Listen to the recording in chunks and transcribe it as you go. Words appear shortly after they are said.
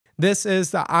This is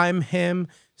the I'm Him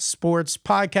Sports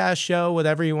Podcast Show,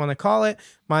 whatever you want to call it.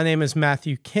 My name is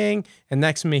Matthew King, and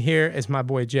next to me here is my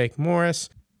boy Jake Morris.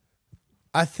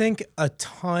 I think a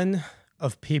ton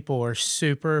of people are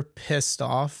super pissed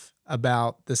off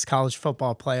about this college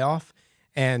football playoff,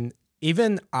 and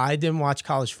even I didn't watch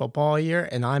college football all year,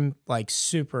 and I'm like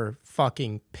super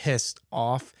fucking pissed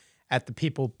off at the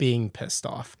people being pissed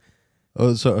off.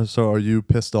 Oh, so are you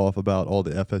pissed off about all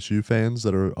the FSU fans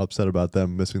that are upset about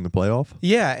them missing the playoff?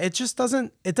 Yeah, it just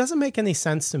doesn't make any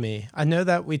sense to me. I know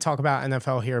that we talk about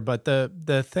NFL here, but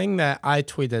the thing that I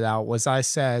tweeted out was I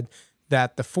said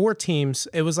that the 4 teams,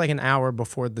 it was like an hour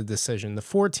before the decision, the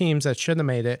 4 teams that should have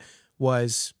made it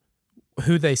was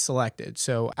who they selected.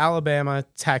 So Alabama,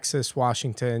 Texas,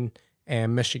 Washington,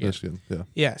 and Michigan.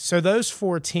 Yeah. So those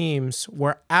 4 teams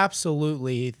were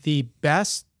absolutely the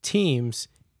best teams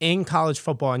in college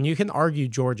football, and you can argue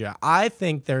Georgia. I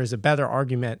think there is a better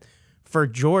argument for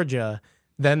Georgia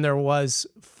than there was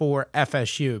for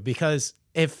FSU, because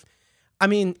even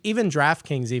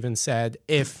DraftKings even said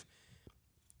if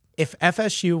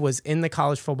FSU was in the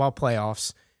college football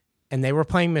playoffs and they were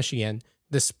playing Michigan,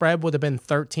 the spread would have been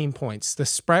 13 points. The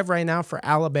spread right now for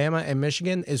Alabama and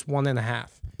Michigan is 1.5.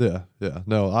 Yeah.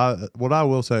 No, what I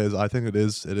will say is I think it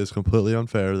is completely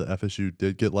unfair that FSU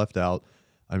did get left out.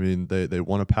 I mean, they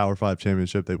won a Power 5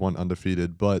 championship. They won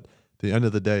undefeated. But at the end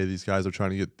of the day, these guys are trying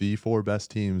to get the 4 best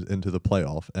teams into the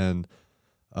playoff. And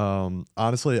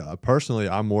honestly, personally,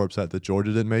 I'm more upset that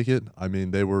Georgia didn't make it. I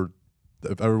mean,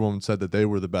 if everyone said that they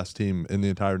were the best team in the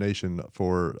entire nation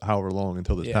for however long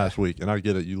until this past week. And I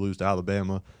get it. You lose to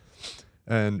Alabama.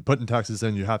 And putting Texas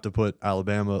in, you have to put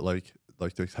Alabama, like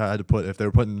they had to put, if they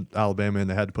were putting Alabama in,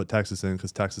 they had to put Texas in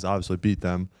because Texas obviously beat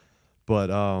them.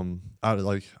 But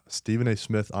Stephen A.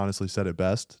 Smith honestly said it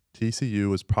best. TCU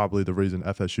was probably the reason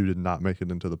FSU did not make it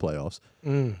into the playoffs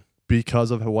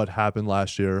because of what happened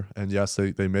last year. And yes,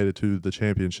 they made it to the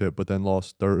championship, but then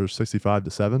lost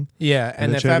 65-7. Yeah,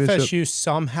 and if FSU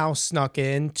somehow snuck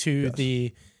into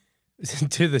the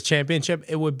championship,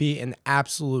 it would be an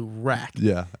absolute wreck.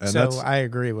 Yeah, and so I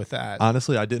agree with that.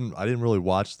 Honestly, I didn't really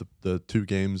watch the 2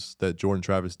 games that Jordan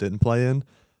Travis didn't play in,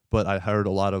 but I heard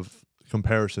a lot of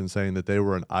comparison saying that they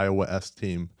were an Iowa-esque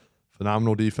team.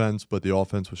 Phenomenal defense, but the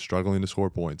offense was struggling to score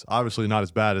points. Obviously not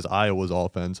as bad as Iowa's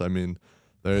offense. I mean,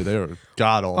 they were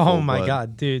god-awful. Oh, my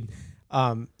God, dude.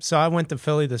 So I went to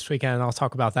Philly this weekend, and I'll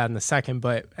talk about that in a second,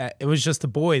 but it was just the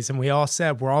boys, and we all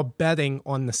said we're all betting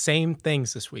on the same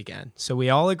things this weekend. So we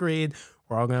all agreed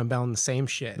we're all going to bet on the same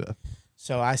shit. Yeah.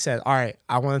 So I said, all right,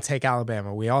 I want to take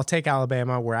Alabama. We all take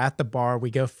Alabama. We're at the bar.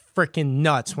 We go freaking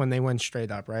nuts when they win straight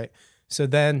up, right? So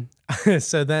then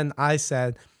I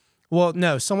said, well,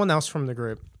 no, someone else from the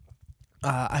group,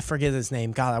 I forget his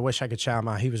name. God, I wish I could shout him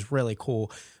out. He was really cool.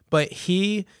 But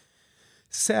he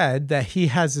said that he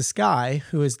has this guy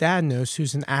who his dad knows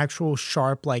who's an actual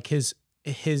sharp, like his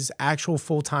actual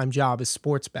full-time job is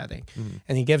sports betting.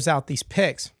 And he gives out these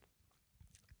picks.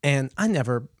 And I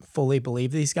never fully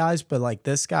believe these guys, but like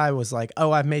this guy was like,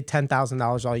 oh, I've made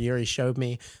 $10,000 all year. He showed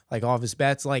me like all of his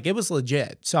bets. Like it was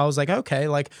legit. So I was like, okay,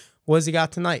 like what has he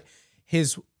got tonight?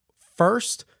 His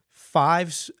first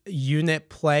 5-unit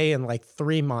play in like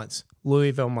 3 months,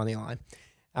 Louisville money line.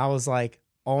 I was like,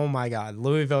 oh my God,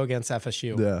 Louisville against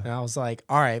FSU. Yeah. And I was like,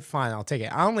 all right, fine, I'll take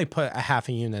it. I only put a half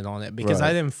a unit on it because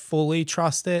I didn't fully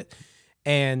trust it.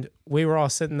 And we were all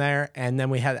sitting there, and then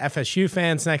we had FSU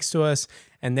fans next to us,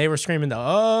 and they were screaming,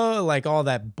 like all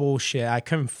that bullshit. I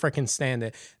couldn't freaking stand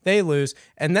it. They lose.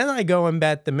 And then I go and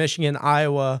bet the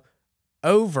Michigan-Iowa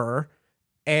over,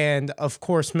 and of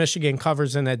course, Michigan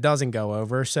covers and it doesn't go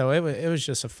over. So it was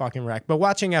just a fucking wreck. But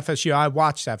watching FSU, I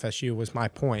watched FSU was my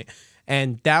point.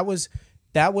 And that would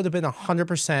have been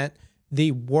 100%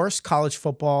 the worst college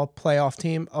football playoff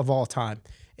team of all time.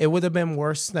 It would have been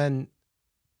worse than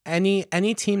any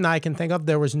team that I can think of.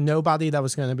 There was nobody that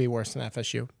was going to be worse than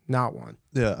FSU. Not one.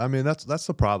 Yeah, I mean, that's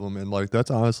the problem. And like that's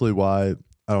honestly why,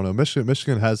 I don't know,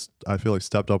 Michigan has, I feel like,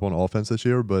 stepped up on offense this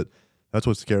year, but that's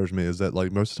what scares me is that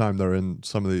like most of the time they're in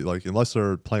some of the, like, unless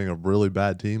they're playing a really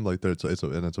bad team, like it's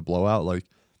a blowout, like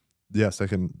yes,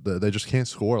 they just can't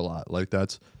score a lot. Like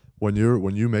that's when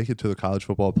you make it to the college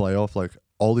football playoff, like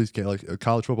all these games, like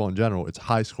college football in general, it's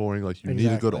high scoring, like you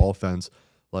need a good offense,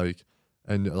 like,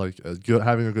 and like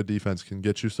having a good defense can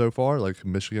get you so far. Like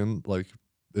Michigan, like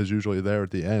is usually there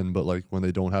at the end, but like when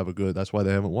they don't have a good, that's why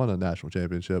they haven't won a national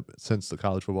championship since the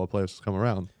college football playoffs has come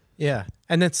around. Yeah,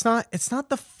 and it's not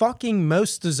the fucking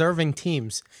most deserving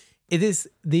teams. It is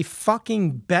the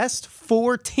fucking best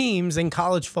 4 teams in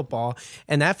college football,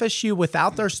 and FSU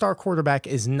without their star quarterback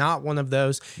is not one of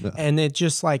those. No. And it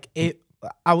just like it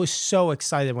I was so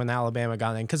excited when Alabama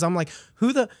got in because I'm like,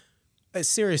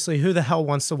 seriously, who the hell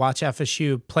wants to watch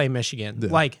FSU play Michigan? Yeah,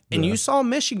 Like, and yeah. you saw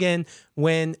Michigan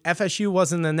when FSU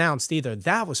wasn't announced either.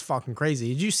 That was fucking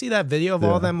crazy. Did you see that video of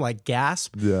all of them like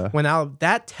gasp? Yeah.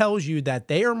 That tells you that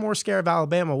they are more scared of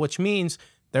Alabama, which means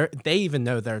they even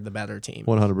know they're the better team.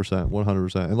 100%,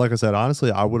 100%. And like I said,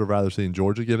 honestly, I would have rather seen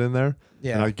Georgia get in there.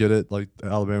 Yeah. And I get it, like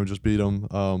Alabama just beat them,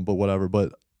 but whatever.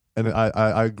 But and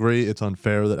I agree, it's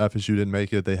unfair that FSU didn't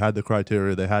make it. They had the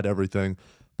criteria, they had everything.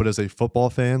 But as a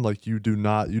football fan, like you did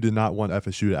not want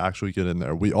FSU to actually get in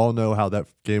there. We all know how that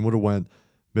game would have went.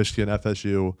 Michigan,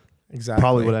 FSU, Exactly.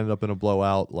 probably would end up in a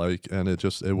blowout. Like, and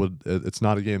it's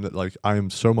not a game that like I am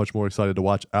so much more excited to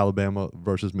watch Alabama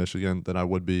versus Michigan than I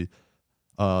would be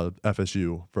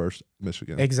FSU versus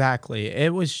Michigan. Exactly.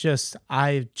 It was just,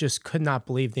 I just could not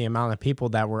believe the amount of people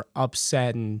that were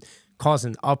upset and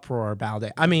causing uproar about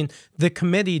it. I mean, the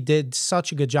committee did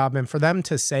such a good job, and for them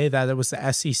to say that it was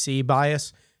the SEC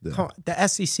bias. Yeah. The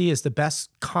SEC is the best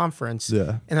conference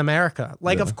Yeah. in America.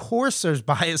 Like, of course, there's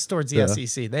bias towards the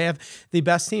SEC. They have the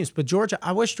best teams. But Georgia,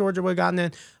 I wish Georgia would have gotten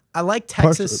in. I like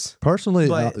Texas. Personally,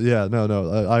 but,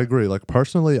 I agree. Like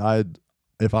personally, I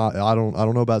don't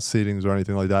know about seedings or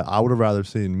anything like that. I would have rather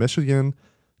seen Michigan,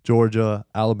 Georgia,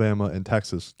 Alabama, and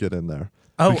Texas get in there.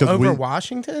 Oh, over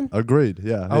Washington? Agreed.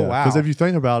 Yeah. Oh, wow. Because if you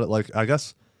think about it, like I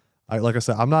guess. Like I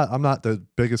said, I'm not the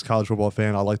biggest college football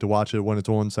fan. I like to watch it when it's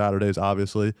on Saturdays,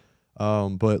 obviously.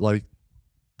 But like,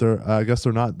 I guess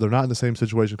they're not in the same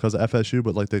situation because of FSU.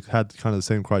 But like, they had kind of the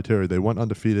same criteria. They went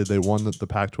undefeated. They won the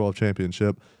Pac-12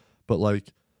 championship. But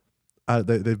like,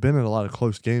 they've been in a lot of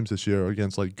close games this year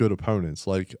against like good opponents.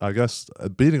 Like I guess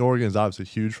beating Oregon is obviously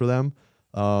huge for them.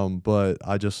 But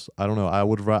I don't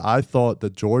know. I thought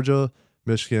that Georgia,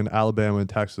 Michigan, Alabama, and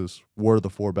Texas were the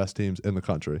 4 best teams in the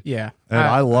country. Yeah. And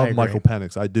I love agree. Michael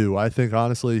Penix. I do. I think,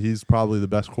 honestly, he's probably the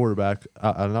best quarterback.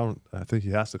 I think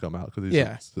he has to come out because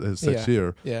he's his 6th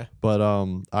year. Yeah. But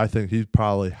I think he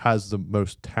probably has the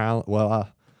most talent. Well,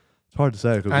 it's hard to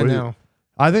say. I know.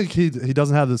 I think he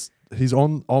doesn't have this. He's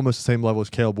on almost the same level as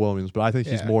Caleb Williams, but I think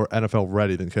he's more NFL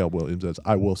ready than Caleb Williams is.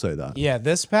 I will say that. Yeah,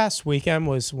 this past weekend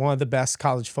was one of the best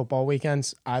college football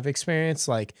weekends I've experienced.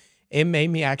 Like, it made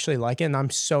me actually like it, and I'm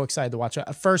so excited to watch it.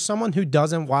 For someone who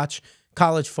doesn't watch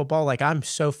college football, like, I'm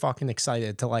so fucking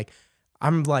excited to, like,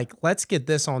 I'm like, let's get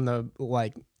this on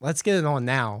let's get it on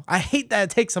now. I hate that it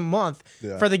takes a month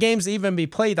for the games to even be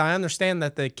played. I understand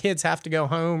that the kids have to go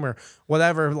home or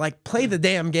whatever. Like, play the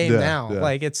damn game now. Yeah.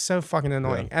 Like, it's so fucking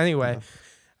annoying. Anyway,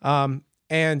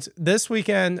 and this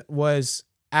weekend was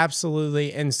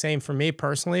absolutely insane for me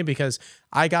personally because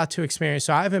I got to experience.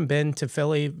 So I haven't been to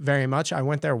Philly very much. I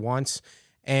went there once,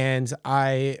 and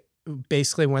I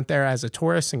basically went there as a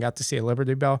tourist and got to see a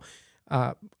Liberty Bell.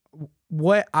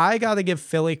 What I got to give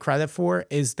Philly credit for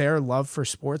is their love for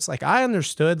sports. Like, I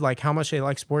understood like how much they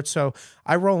like sports. So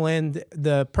I roll in,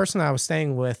 the person I was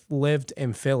staying with lived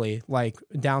in Philly, like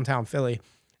downtown Philly,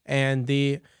 and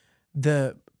the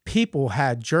people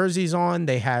had jerseys on.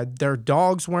 They had their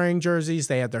dogs wearing jerseys.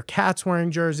 They had their cats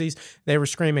wearing jerseys. They were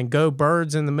screaming "Go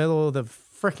Birds" in the middle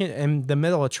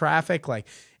of traffic. Like,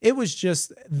 it was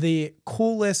just the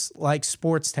coolest like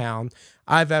sports town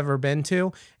I've ever been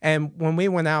to. And when we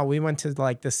went out, we went to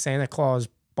like the Santa Claus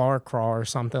bar crawl or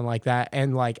something like that.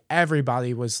 And like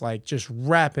everybody was like just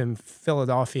repping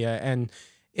Philadelphia. And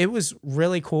it was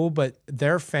really cool, but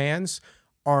their fans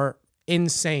are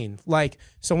insane. Like,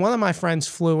 so one of my friends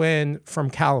flew in from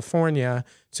California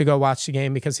to go watch the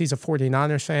game because he's a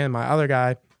 49ers fan. My other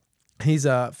guy, he's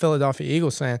a Philadelphia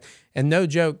Eagles fan. And no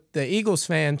joke, the Eagles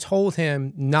fan told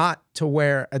him not to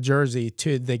wear a jersey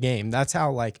to the game. That's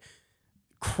how like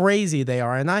crazy they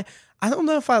are. And I don't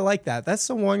know if I like that. That's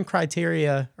the one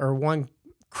criteria or one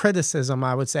criticism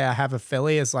I would say I have of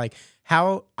Philly is like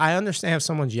how I understand if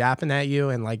someone's yapping at you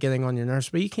and like getting on your nerves,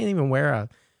 but you can't even wear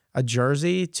a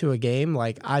jersey to a game.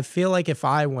 Like, I feel like if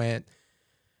I went,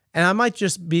 and I might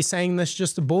just be saying this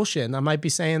just to bullshit, and I might be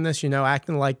saying this,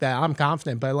 acting like that I'm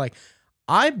confident, but like,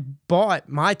 I bought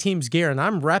my team's gear and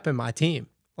I'm repping my team.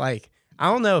 Like,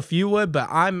 I don't know if you would, but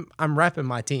I'm repping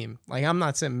my team. Like, I'm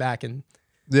not sitting back and.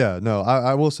 Yeah, no,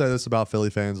 I will say this about Philly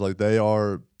fans. Like,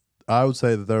 I would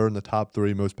say that they're in the top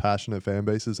 3 most passionate fan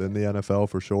bases in the NFL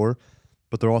for sure,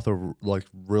 but they're also like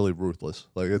really ruthless.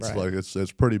 Like, it's like,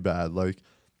 it's pretty bad. Like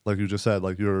you just said,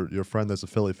 like your friend that's a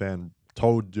Philly fan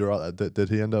told did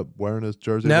he end up wearing his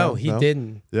jersey? No, he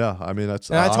didn't. Yeah, I mean, that's.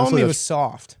 And I told him he was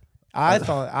soft. I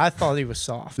thought he was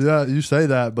soft. Yeah, you say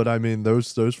that, but I mean,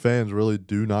 those fans really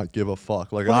do not give a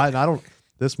fuck. Like, I don't.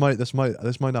 This might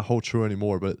not hold true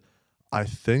anymore, but I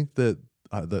think that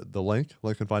the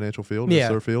Lincoln Financial Field is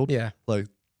their field. Yeah. Like,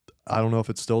 I don't know if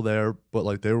it's still there, but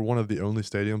like they were one of the only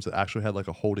stadiums that actually had like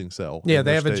a holding cell. Yeah, in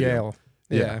they their have a stadium. jail.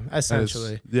 Yeah,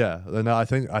 essentially. And I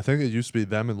think it used to be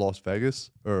them in Las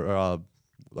Vegas or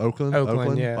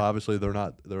Oakland, yeah. Obviously, they're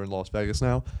not. They're in Las Vegas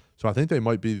now, so I think they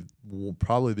might be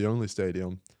probably the only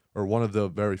stadium or one of the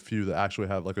very few that actually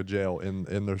have like a jail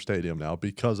in their stadium now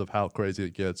because of how crazy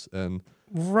it gets. And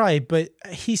Right, but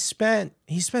he spent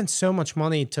so much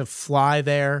money to fly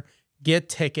there, get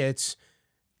tickets,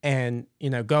 and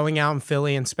going out in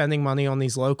Philly and spending money on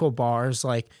these local bars.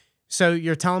 Like, so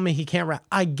you're telling me he can't rap?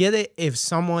 I get it if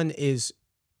someone is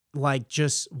like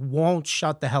just won't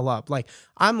shut the hell up. Like,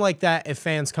 I'm like that if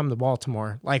fans come to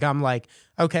Baltimore. Like, I'm like,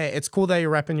 okay, it's cool that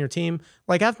you're repping your team.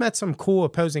 Like, I've met some cool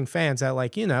opposing fans that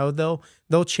like,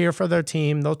 they'll cheer for their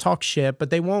team, they'll talk shit,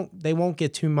 but they won't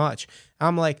get too much.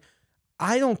 I'm like,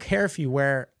 I don't care if you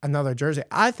wear another jersey.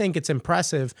 I think it's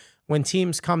impressive when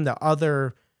teams come to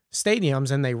other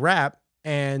stadiums and they rep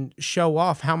and show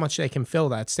off how much they can fill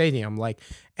that stadium. Like,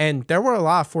 and there were a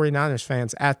lot of 49ers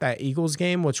fans at that Eagles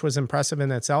game, which was impressive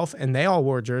in itself, and they all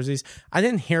wore jerseys. I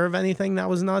didn't hear of anything that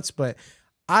was nuts, but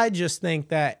I just think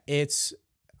that it's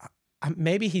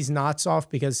maybe he's not soft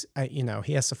because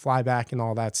he has to fly back and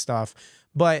all that stuff.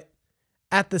 But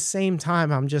at the same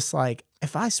time, I'm just like,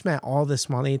 if I spent all this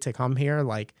money to come here,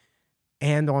 like,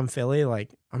 and on Philly,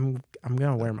 like, I'm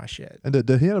gonna wear my shit. And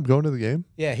did he end up going to the game?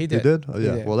 Yeah, he did. He did. Oh,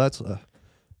 yeah. He did. Well, that's.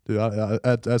 Dude,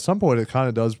 at some point, it kind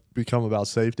of does become about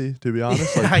safety, to be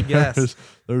honest. Like, I guess.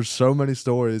 There's so many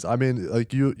stories. I mean,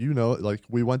 like, like,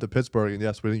 we went to Pittsburgh, and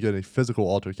yes, we didn't get any physical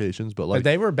altercations, but, like, but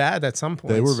they were bad at some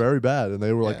point. They were very bad, and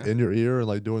they were, like, in your ear and,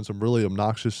 like, doing some really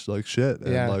obnoxious, like, shit.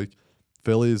 And, like,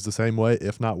 Philly is the same way,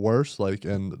 if not worse. Like,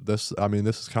 and this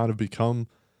has kind of become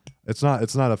 – it's not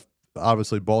a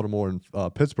obviously Baltimore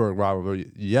and Pittsburgh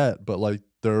rivalry yet, but, like,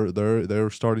 they're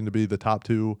starting to be the top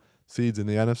two seeds in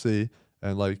the NFC.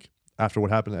 And, like, after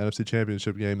what happened in the NFC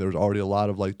Championship game, there was already a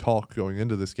lot of, like, talk going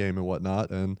into this game and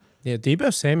whatnot. And yeah,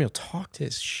 Deebo Samuel talked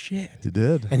his shit. He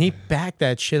did. And he backed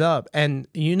that shit up. And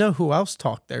you know who else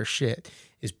talked their shit?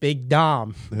 Is Big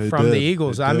Dom from the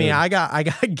Eagles. I mean, I got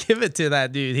to give it to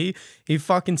that dude. He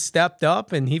fucking stepped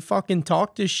up and he fucking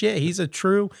talked his shit. He's a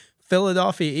true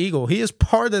Philadelphia Eagle. He is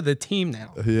part of the team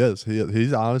now. He is.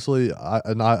 He's honestly,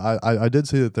 I did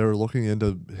see that they were looking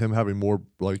into him having more,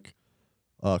 like,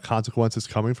 consequences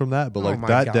coming from that, but like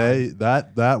that day,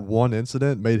 that one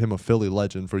incident made him a Philly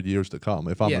legend for years to come,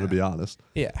 if I'm going to be honest.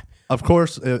 Yeah. Of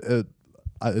course,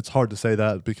 it's hard to say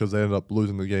that because they ended up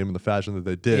losing the game in the fashion that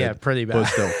they did. Yeah, pretty bad. But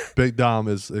still, Big Dom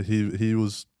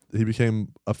he became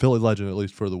a Philly legend, at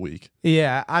least for the week.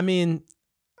 Yeah, I mean,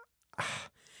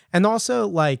 and also,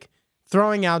 like,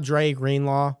 throwing out Dre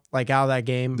Greenlaw, like, out of that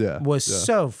game was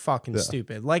so fucking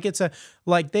stupid. Like,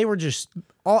 they were just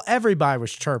everybody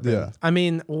was chirping. Yeah. I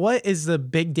mean, what is the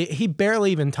big deal? He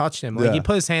barely even touched him. Like, he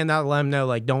put his hand out to let him know,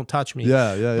 like, don't touch me.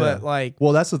 Yeah. But like,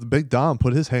 well, that's the Big Dom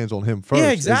put his hands on him first.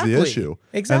 Yeah, exactly. Is the issue.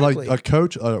 Exactly. And like a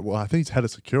coach, well, I think he's head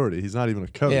of security. He's not even a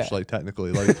coach, like,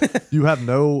 technically. Like, you have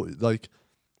no, like,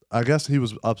 I guess he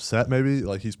was upset maybe.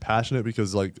 Like, he's passionate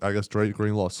because, like, I guess Dre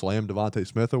Greenlaw slammed Devontae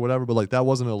Smith or whatever, but, like, that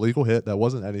wasn't an illegal hit. That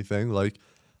wasn't anything. Like,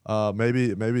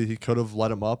 maybe he could have let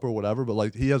him up or whatever, but,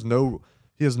 like, he's in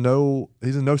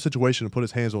no situation to put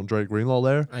his hands on Dre Greenlaw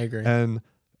there. I agree. And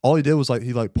all he did was, like,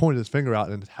 he, like, pointed his finger out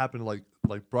and it happened to,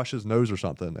 like brush his nose or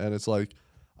something. And it's like,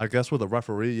 I guess with a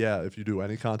referee, yeah, if you do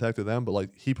any contact with them, but, like,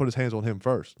 he put his hands on him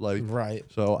first. Like, right.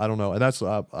 So I don't know. And that's,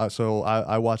 so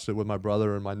I watched it with my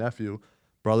brother and my nephew.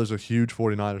 Brother's a huge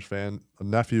 49ers fan. A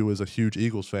nephew is a huge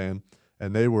Eagles fan.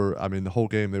 And they were, I mean, the whole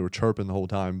game, they were chirping the whole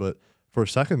time. But for a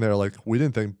second there, like, we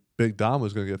didn't think Big Dom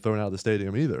was going to get thrown out of the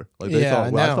stadium either. Like, they I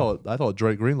thought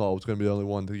Drake Greenlaw was going to be the only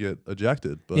one to get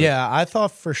ejected. But yeah, I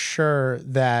thought for sure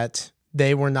that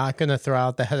they were not going to throw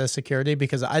out the head of security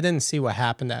because I didn't see what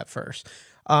happened at first.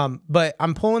 But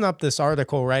I'm pulling up this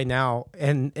article right now,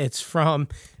 and it's from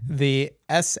the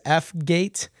SF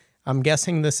Gate. I'm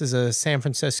guessing this is a San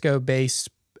Francisco-based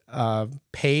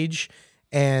page,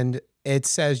 and it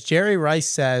says, Jerry Rice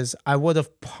says, I would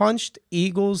have punched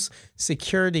Eagles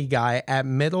security guy at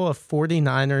middle of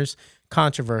 49ers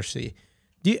controversy.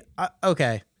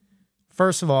 Okay,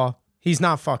 first of all, he's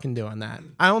not fucking doing that.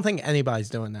 I don't think anybody's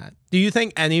doing that. Do you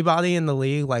think anybody in the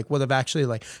league, like, would have actually,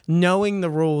 like, knowing the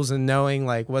rules and knowing,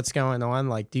 like, what's going on,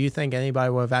 like, do you think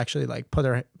anybody would have actually, like,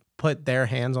 put their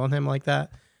hands on him like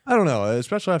that? I don't know,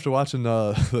 especially after watching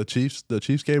the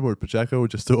Chiefs game where Pacheco would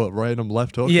just do a random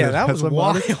left hook. Yeah, that was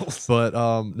wild. But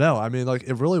no, I mean, like,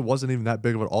 it really wasn't even that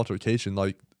big of an altercation.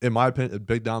 Like, in my opinion,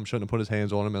 Big Dom shouldn't have put his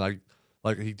hands on him, and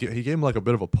he gave him, like, a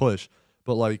bit of a push.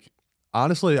 But, like,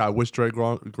 honestly, I wish Dre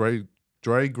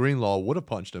Dre Greenlaw would have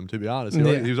punched him, to be honest.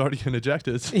 He was already getting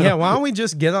ejected. So. Yeah, why don't we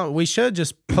just get on? We should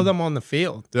just put him on the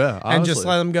field. Yeah, honestly. And just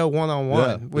let him go one-on-one.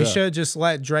 Yeah, We should just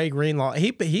let Dre Greenlaw.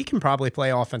 He can probably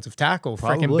play offensive tackle.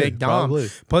 Freaking Big Dom. Probably.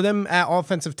 Put him at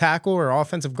offensive tackle or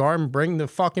offensive guard and bring the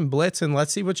fucking blitz and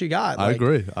let's see what you got. I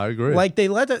agree. Like they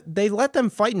let them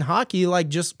fight in hockey. Like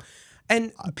just.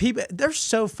 And people, they're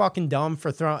so fucking dumb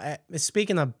for throwing.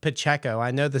 Speaking of Pacheco,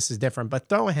 I know this is different, but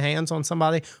throwing hands on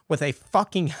somebody with a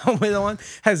fucking helmet on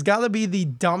has got to be the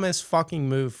dumbest fucking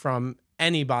move from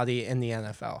anybody in the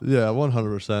NFL. Yeah,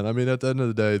 100%. I mean, at the end of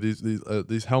the day,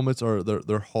 these helmets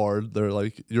they're hard. They're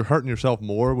like you're hurting yourself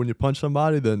more when you punch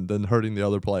somebody than hurting the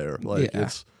other player. Like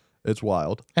it's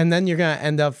wild. And then you're going to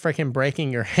end up freaking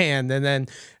breaking your hand. And then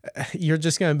you're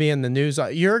just going to be in the news.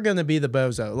 You're going to be the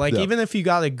bozo. Like, even if you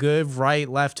got a good right,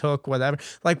 left hook, whatever,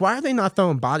 like, why are they not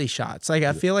throwing body shots? Like,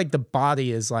 I feel like the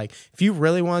body is like, if you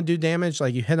really want to do damage,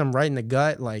 like, you hit them right in the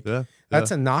gut, like, that's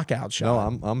a knockout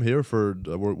shot. No, I'm here for,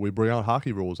 we bring out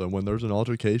hockey rules. And when there's an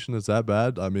altercation that's that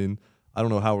bad, I mean, I don't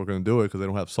know how we're going to do it because they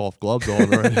don't have soft gloves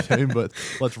on or anything, but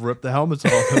let's rip the helmets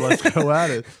off and let's go at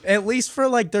it. At least for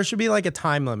like, there should be like a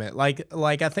time limit. Like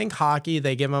I think hockey,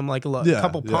 they give them like a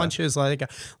couple punches, like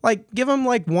give them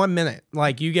like 1 minute.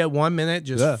 Like you get 1 minute,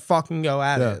 just fucking go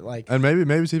at it. Like, and maybe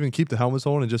it's even keep the helmets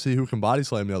on and just see who can body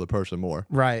slam the other person more.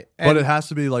 Right. But it has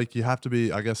to be like, you have to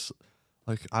be, I guess,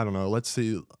 like, I don't know. Let's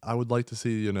see. I would like to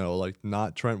see, like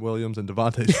not Trent Williams and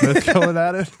Devontae Smith going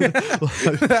at it.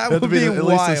 That would be at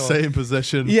least the same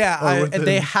position. Yeah,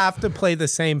 they have to play the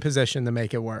same position to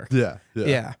make it work.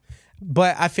 Yeah.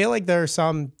 But I feel like there are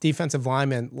some defensive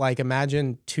linemen. Like,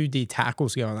 imagine 2D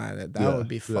tackles going at it. That would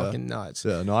be fucking nuts.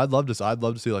 Yeah. No, I'd love to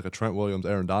see like a Trent Williams,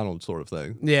 Aaron Donald sort of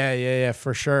thing. Yeah,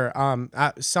 for sure.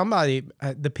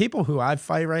 The people who I'd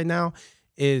fight right now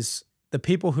is the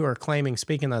people who are claiming,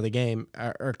 speaking of the game,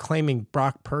 are claiming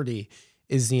Brock Purdy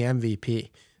is the MVP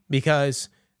because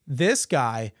this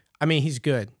guy, I mean, he's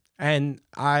good. And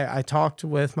I talked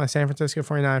with my San Francisco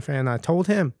 49 fan. I told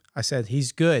him, I said,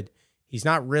 he's good. He's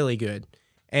not really good.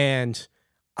 And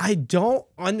I don't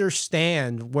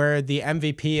understand where the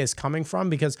MVP is coming from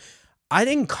because I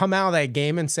didn't come out of that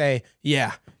game and say,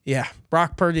 yeah,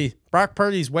 Brock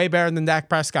Purdy's way better than Dak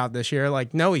Prescott this year.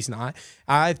 Like, no, he's not.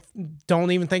 I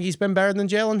don't even think he's been better than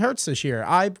Jalen Hurts this year.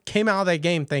 I came out of that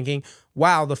game thinking,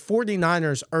 wow, the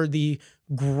 49ers are the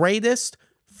greatest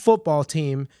football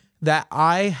team that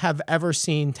I have ever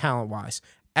seen talent-wise.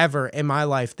 Ever in my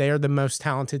life. They are the most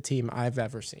talented team I've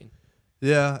ever seen.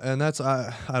 Yeah, and that's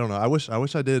I don't know. I wish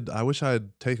I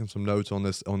had taken some notes on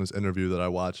this interview that I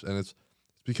watched, and it's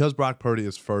because Brock Purdy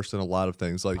is first in a lot of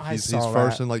things. Like he's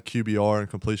first in like QBR and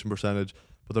completion percentage,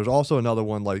 but there's also another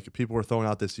one, like people were throwing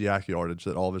out this yak yardage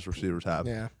that all of his receivers have.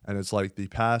 Yeah. And it's like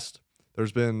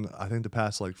there's been, I think the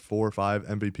past like 4 or 5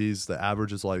 MVPs, the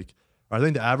average is like, I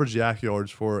think the average yak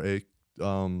yards for a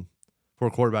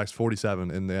quarterback's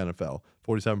 47 in the NFL,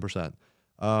 47%.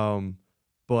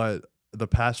 But the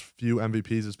past few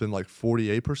MVPs, it's been like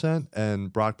 48%,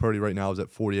 and Brock Purdy right now is at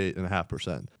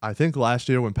 48.5%. I think last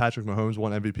year when Patrick Mahomes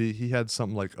won MVP, he had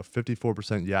something like a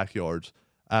 54% yak yards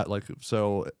at like,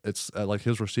 so it's at like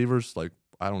his receivers, like,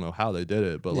 I don't know how they did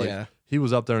it, but like he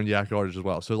was up there in yak yardage as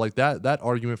well. So like that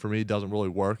argument for me doesn't really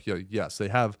work. Yes, they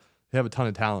have a ton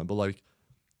of talent, but like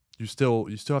you still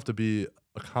have to be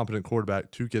a competent quarterback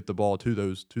to get the ball to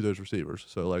those receivers.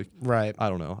 So like, I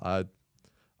don't know.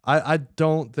 I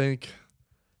don't think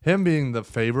him being the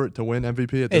favorite to win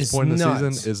MVP at this point in the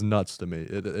season is nuts to me.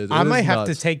 I might have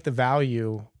to take the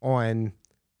value on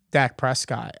Dak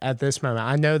Prescott at this moment.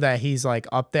 I know that he's like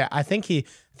up there. I think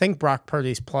Brock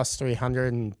Purdy's plus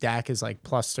 300 and Dak is like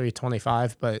plus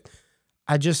 325, but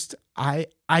I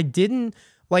didn't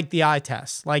like the eye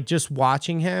test. Like just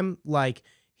watching him, like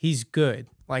he's good.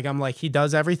 Like I'm like, he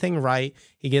does everything right.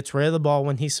 He gets rid of the ball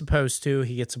when he's supposed to.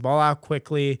 He gets the ball out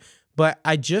quickly. But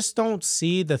I just don't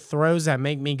see the throws that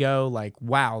make me go like,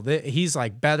 wow, he's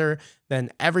like better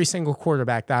than every single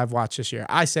quarterback that I've watched this year.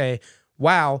 I say,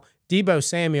 wow, Deebo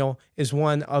Samuel is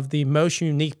one of the most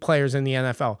unique players in the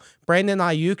NFL. Brandon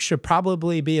Ayuk should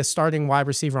probably be a starting wide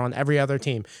receiver on every other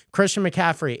team. Christian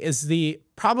McCaffrey is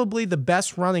probably the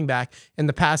best running back in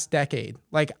the past decade.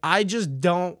 Like, I just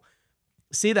don't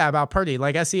see that about Purdy.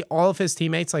 Like, I see all of his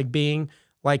teammates like being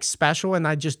like special, and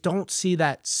I just don't see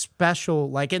that special,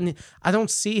 like, and I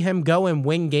don't see him go and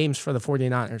win games for the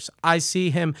 49ers. I see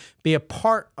him be a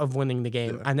part of winning the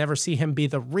game. I never see him be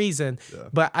the reason,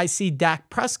 but I see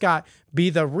Dak Prescott be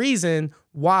the reason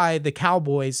why the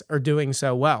Cowboys are doing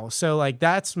so well. So like,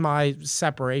 that's my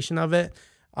separation of it.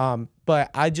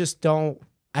 But I just don't,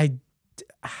 I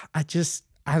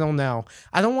don't know.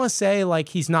 I don't want to say like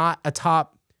he's not a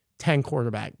top 10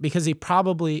 quarterback because he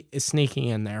probably is sneaking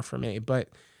in there for me. But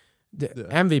the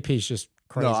MVP is just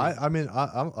crazy. No, I mean,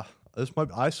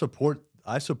 I support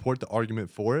the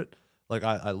argument for it. Like,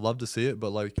 I love to see it,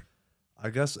 but like, I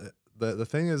guess the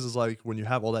thing is like when you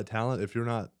have all that talent, if you're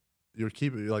not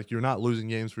losing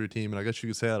games for your team, and I guess you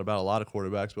could say that about a lot of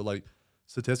quarterbacks, but like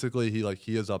statistically,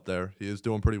 he is up there. He is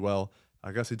doing pretty well.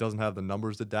 I guess he doesn't have the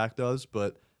numbers that Dak does,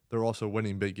 but they're also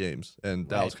winning big games, and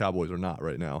Dallas Cowboys are not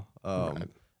right now.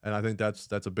 And I think that's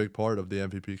a big part of the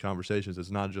MVP conversations.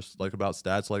 It's not just like about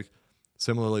stats. Like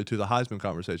similarly to the Heisman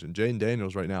conversation, Jaden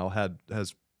Daniels right now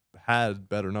has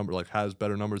better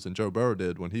numbers than Joe Burrow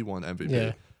did when he won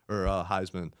MVP or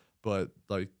Heisman. But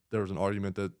like there was an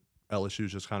argument that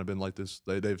LSU's just kind of been like this.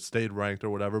 They've stayed ranked or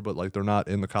whatever, but like they're not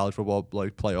in the college football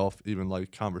like playoff even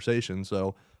like conversation.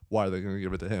 So why are they going to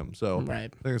give it to him? So I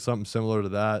think it's something similar to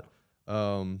that.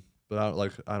 But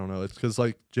I don't know. It's because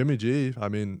like Jimmy G, I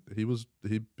mean,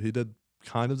 he did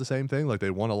kind of the same thing. Like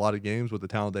they won a lot of games with the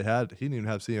talent they had. He didn't even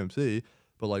have CMC,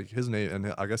 but like his name,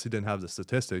 and I guess he didn't have the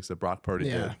statistics that Brock Purdy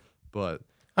did. But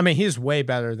I mean, he's way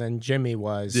better than Jimmy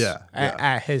was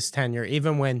at his tenure.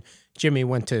 Even when Jimmy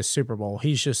went to the Super Bowl,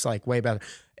 he's just like way better.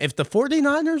 If the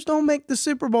 49ers don't make the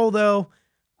Super Bowl, though,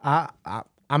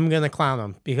 I'm going to clown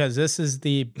them because this is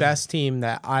the best team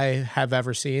that I have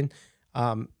ever seen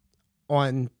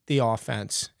on the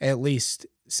offense, at least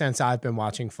since I've been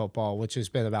watching football, which has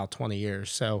been about 20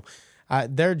 years. So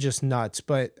they're just nuts.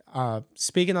 But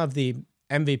speaking of the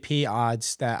MVP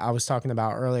odds that I was talking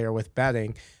about earlier with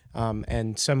betting,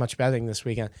 and so much betting this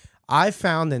weekend, I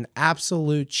found an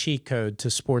absolute cheat code to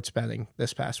sports betting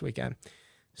this past weekend.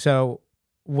 So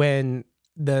when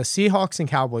the Seahawks and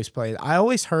Cowboys played, I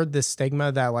always heard this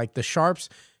stigma that like the sharps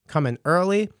come in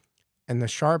early and the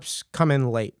sharps come in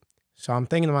late. So I'm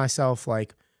thinking to myself,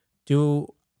 like, do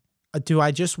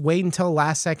I just wait until the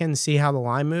last second and see how the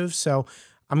line moves? So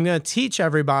I'm going to teach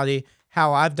everybody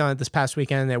how I've done it this past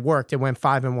weekend, and it worked. It went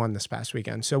 5-1 this past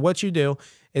weekend. So what you do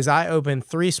is I open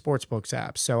 3 sportsbooks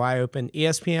apps. So I open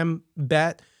ESPN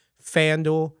Bet,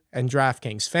 FanDuel, and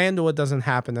DraftKings. FanDuel, it doesn't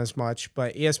happen as much,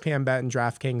 but ESPN Bet and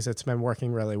DraftKings, it's been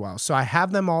working really well. So I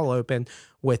have them all open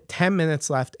with 10 minutes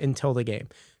left until the game.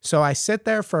 So I sit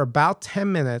there for about 10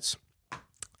 minutes,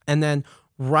 and then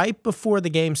right before the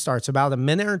game starts, about a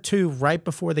minute or two right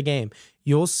before the game,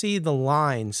 you'll see the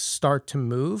lines start to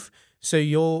move. So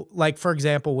you'll, like, for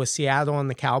example, with Seattle and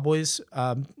the Cowboys,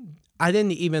 I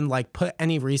didn't even like put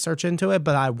any research into it,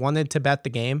 but I wanted to bet the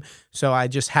game. So I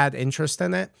just had interest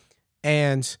in it.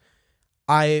 And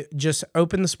I just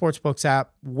opened the Sportsbooks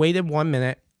app, waited 1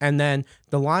 minute, and then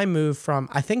the line moved from,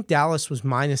 I think Dallas was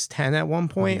 -10 at one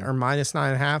point or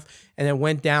 -9.5, and it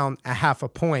went down a half a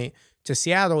point to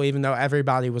Seattle, even though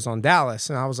everybody was on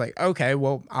Dallas. And I was like, okay,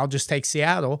 well, I'll just take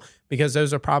Seattle because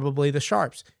those are probably the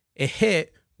sharps. It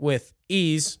hit with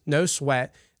ease, no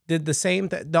sweat, did the same.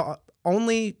 The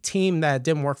only team that it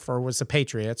didn't work for was the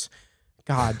Patriots.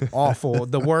 God, awful.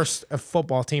 The worst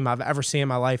football team I've ever seen in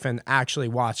my life and actually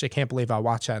watched. I can't believe I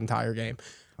watched that entire game.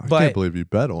 I can't believe you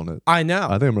bet on it. I know.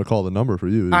 I think I'm going to call the number for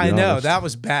you. I know. That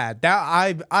was bad.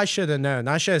 I should have known.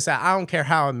 I should have said, I don't care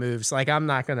how it moves. Like, I'm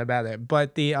not going to bet it.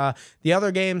 But the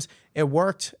other games, it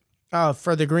worked.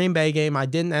 For the Green Bay game, I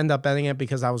didn't end up betting it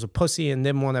because I was a pussy and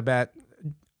didn't want to bet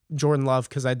Jordan Love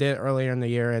because I did it earlier in the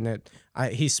year, and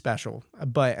he's special.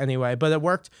 But anyway, it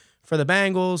worked for the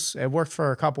Bengals. It worked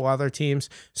for a couple other teams.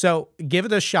 So give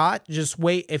it a shot. Just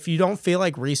wait. If you don't feel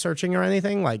like researching or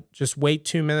anything, like just wait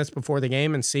 2 minutes before the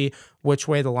game and see which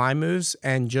way the line moves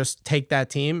and just take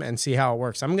that team and see how it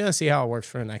works. I'm going to see how it works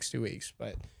for the next 2 weeks.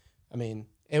 But, I mean,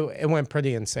 it went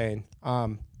pretty insane.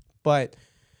 But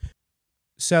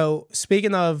so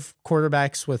speaking of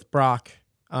quarterbacks with Brock,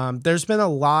 there's been a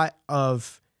lot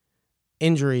of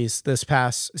injuries this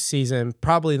past season,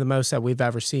 probably the most that we've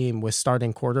ever seen with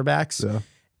starting quarterbacks. Yeah.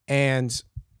 And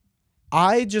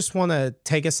I just want to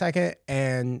take a second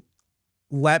and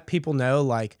let people know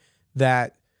like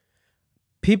that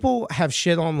people have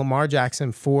shit on Lamar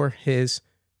Jackson for his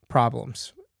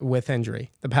problems with injury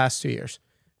the past 2 years.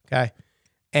 Okay.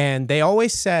 And they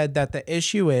always said that the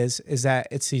issue is that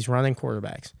it's these running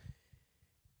quarterbacks.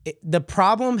 The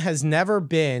problem has never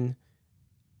been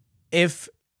if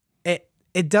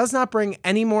it does not bring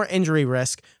any more injury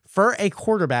risk for a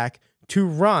quarterback to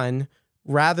run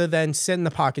rather than sit in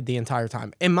the pocket the entire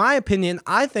time. In my opinion,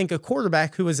 I think a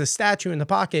quarterback who is a statue in the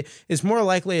pocket is more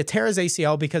likely to tear his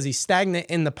ACL because he's stagnant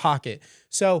in the pocket.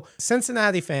 So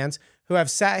Cincinnati fans who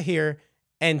have sat here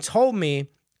and told me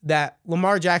that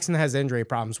Lamar Jackson has injury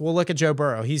problems. Well, look at Joe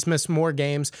Burrow. He's missed more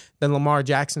games than Lamar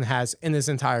Jackson has in his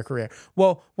entire career.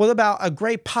 Well, what about a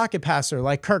great pocket passer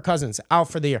like Kirk Cousins out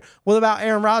for the year? What about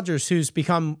Aaron Rodgers, who's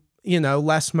become,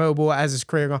 less mobile as his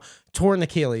career goes, torn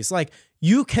Achilles? Like,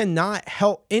 you cannot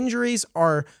help. Injuries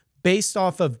are based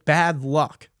off of bad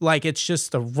luck. Like, it's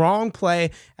just the wrong play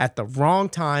at the wrong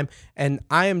time. And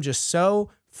I am just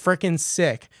so freaking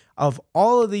sick of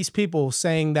all of these people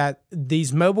saying that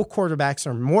these mobile quarterbacks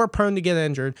are more prone to get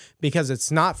injured, because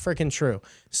it's not freaking true.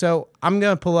 So I'm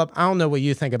going to pull up, I don't know what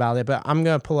you think about it, but I'm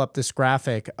going to pull up this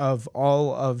graphic of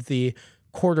all of the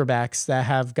quarterbacks that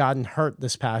have gotten hurt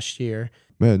this past year.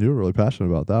 Man, you were really passionate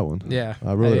about that one. Yeah.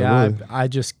 I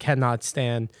just cannot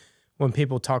stand when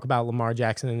people talk about Lamar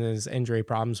Jackson and his injury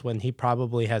problems, when he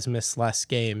probably has missed less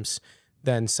games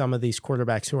than some of these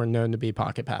quarterbacks who are known to be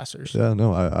pocket passers. Yeah,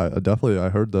 no, I definitely I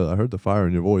heard the fire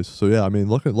in your voice. So yeah, I mean,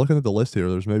 looking at the list here,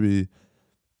 there's maybe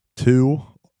 2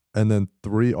 and then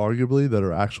 3 arguably that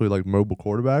are actually like mobile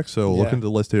quarterbacks. So looking at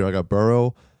the list here, I got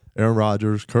Burrow, Aaron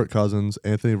Rodgers, Kirk Cousins,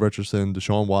 Anthony Richardson,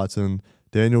 Deshaun Watson,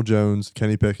 Daniel Jones,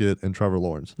 Kenny Pickett, and Trevor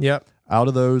Lawrence. Yep. Out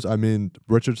of those, I mean,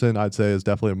 Richardson, I'd say, is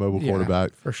definitely a mobile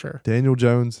quarterback. For sure. Daniel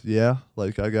Jones, yeah,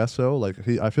 like I guess so. Like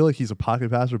I feel like he's a pocket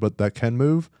passer, but that can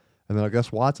move. And then I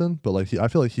guess Watson, but like I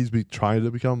feel like he's trying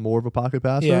to become more of a pocket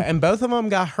passer. Yeah, and both of them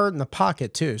got hurt in the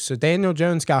pocket too. So Daniel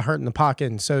Jones got hurt in the pocket,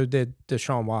 and so did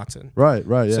Deshaun Watson. Right.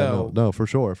 Yeah, so, no, for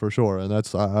sure. And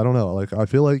that's I don't know. Like I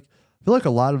feel like a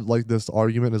lot of like this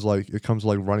argument is like it comes to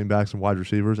like running backs and wide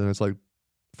receivers, and it's like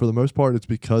for the most part it's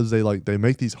because they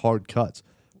make these hard cuts.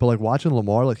 But like watching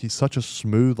Lamar, like he's such a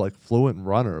smooth, like fluent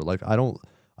runner. Like I don't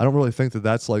really think that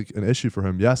that's like an issue for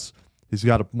him. Yes, he's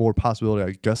got a more possibility,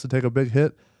 I guess, to take a big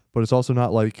hit. But it's also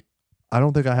not like I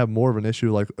don't think I have more of an issue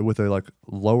like with a like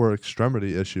lower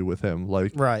extremity issue with him.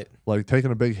 Like like taking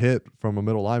a big hit from a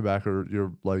middle linebacker,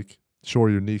 you're like sure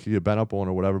your knee can get bent up on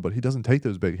or whatever, but he doesn't take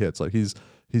those big hits. Like he's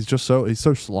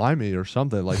so slimy or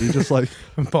something. Like he's just like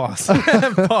pause.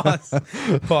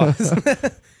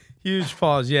 Huge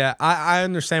pause. Yeah, I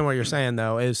understand what you're saying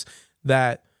though. Is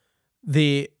that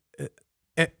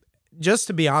just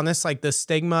to be honest, like the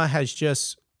stigma has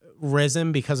just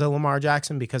risen because of Lamar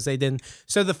Jackson, because they didn't.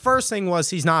 So the first thing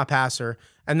was he's not a passer,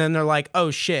 and then they're like,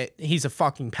 oh shit, he's a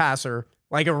fucking passer,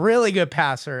 like a really good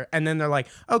passer, and then they're like,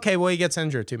 okay, well he gets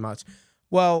injured too much.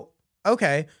 Well,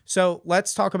 okay, so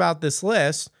let's talk about this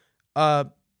list.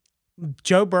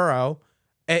 Joe Burrow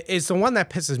is the one that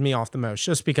pisses me off the most,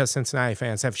 just because Cincinnati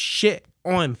fans have shit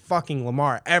on fucking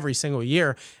Lamar every single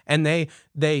year, and they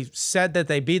said that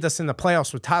they beat us in the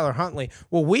playoffs with Tyler Huntley.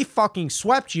 Well, we fucking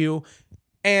swept you.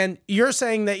 And you're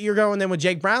saying that you're going in with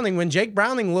Jake Browning when Jake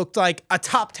Browning looked like a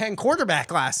top 10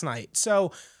 quarterback last night.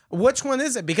 So which one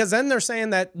is it? Because then they're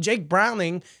saying that Jake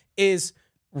Browning is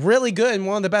really good and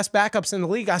one of the best backups in the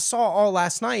league. I saw all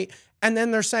last night. And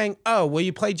then they're saying, oh, well,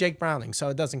 you played Jake Browning, so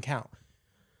it doesn't count.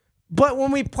 But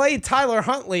when we played Tyler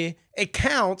Huntley, it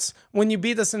counts when you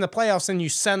beat us in the playoffs and you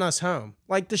send us home.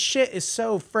 Like, the shit is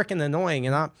so freaking annoying.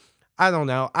 And I don't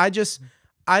know. I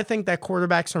think that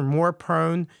quarterbacks are more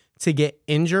prone to get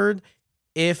injured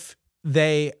if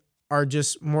they are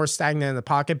just more stagnant in the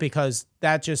pocket, because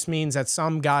that just means that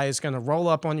some guy is going to roll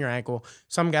up on your ankle.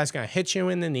 Some guy's going to hit you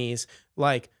in the knees.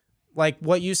 Like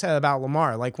what you said about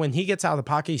Lamar, like when he gets out of the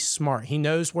pocket, he's smart. He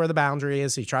knows where the boundary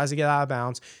is. He tries to get out of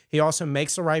bounds. He also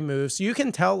makes the right moves. So you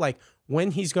can tell like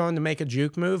when he's going to make a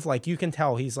juke move, like you can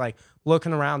tell he's like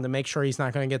looking around to make sure he's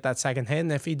not going to get that second hit.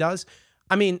 And if he does,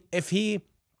 I mean, if he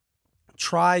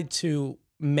tried to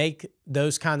make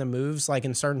those kind of moves like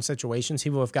in certain situations, he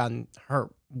would have gotten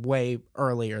hurt way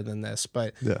earlier than this.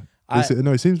 But yeah, he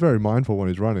seems very mindful when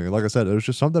he's running. Like I said, there's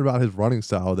just something about his running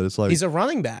style that it's like he's a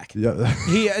running back. Yeah,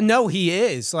 he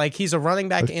is like he's a running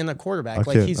back and a quarterback.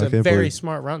 Like he's a very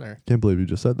smart runner. Can't believe you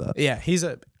just said that. Yeah, he's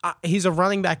a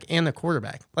running back and a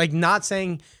quarterback. Like, not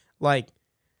saying like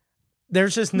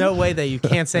there's just no way that you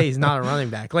can't say he's not a running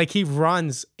back. Like he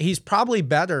runs. He's probably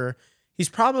better. He's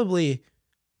probably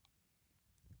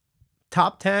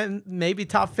top 10, maybe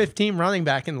top 15 running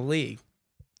back in the league.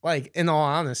 Like, in all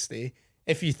honesty,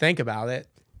 if you think about it.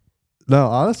 No,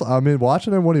 honestly, I mean,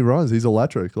 watching him when he runs, he's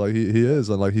electric. Like he is,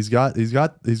 and like he's got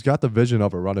the vision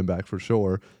of a running back for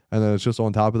sure. And then it's just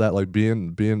on top of that, like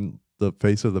being the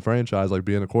face of the franchise, like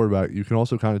being a quarterback, you can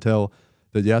also kind of tell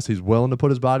that yes, he's willing to put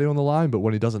his body on the line, but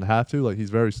when he doesn't have to, like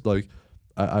he's very like.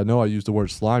 I know I used the word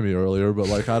slimy earlier, but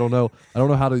like I don't know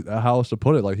how else to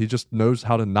put it. Like he just knows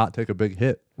how to not take a big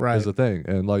hit. Right. Is the thing,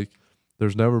 and like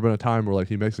there's never been a time where like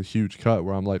he makes a huge cut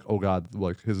where I'm like, oh god,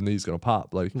 like his knee's gonna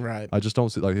pop. Like right. I just don't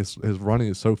see like his running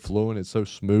is so fluent, it's so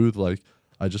smooth. Like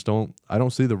I don't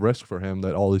see the risk for him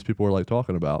that all these people are like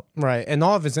talking about. Right. And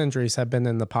all of his injuries have been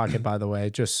in the pocket, by the way,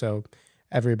 just so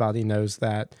everybody knows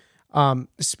that.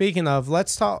 Speaking of,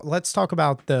 let's talk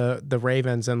about the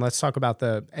Ravens, and let's talk about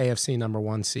the AFC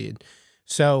 #1 seed.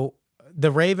 So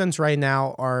the Ravens right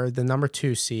now are the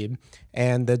 #2 seed,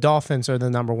 and the Dolphins are the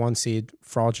 #1 seed,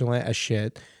 fraudulent as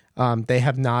shit. They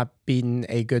have not beaten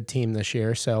a good team this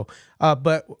year. So,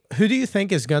 but who do you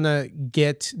think is going to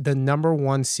get the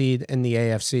 #1 seed in the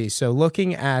AFC? So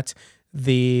looking at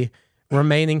the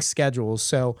remaining schedules.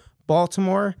 So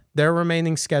Baltimore, their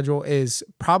remaining schedule is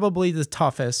probably the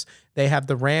toughest. They have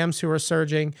the Rams, who are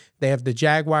surging. They have the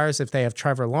Jaguars if they have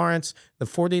Trevor Lawrence, the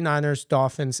 49ers,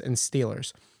 Dolphins, and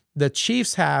Steelers. The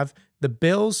Chiefs have the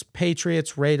Bills,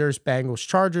 Patriots, Raiders, Bengals,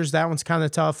 Chargers. That one's kind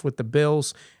of tough with the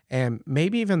Bills and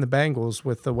maybe even the Bengals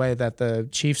with the way that the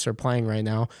Chiefs are playing right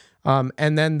now.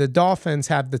 And then the Dolphins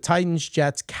have the Titans,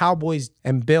 Jets, Cowboys,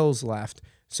 and Bills left.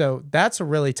 So that's a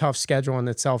really tough schedule in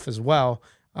itself as well.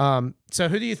 So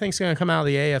who do you think is going to come out of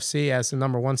the AFC as the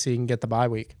 #1 seed and get the bye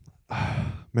week?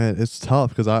 Man, it's tough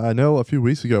because I know a few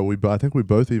weeks ago I think we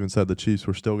both even said the Chiefs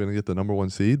were still going to get the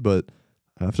 #1 seed, but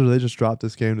after they just dropped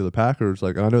this game to the Packers,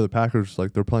 like I know the Packers,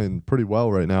 like they're playing pretty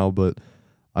well right now, but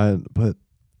I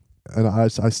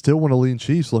still want to lean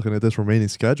Chiefs looking at this remaining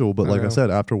schedule. But like I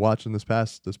said, after watching this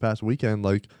past weekend,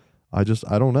 like I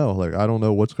don't know, like I don't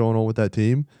know what's going on with that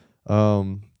team.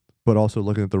 But also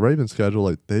looking at the Ravens schedule,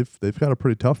 like they've got a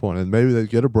pretty tough one, and maybe they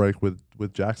get a break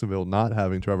with Jacksonville not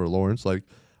having Trevor Lawrence. Like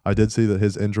I did see that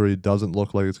his injury doesn't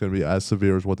look like it's going to be as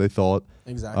severe as what they thought.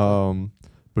 Exactly.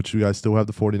 But you guys still have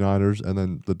the 49ers, and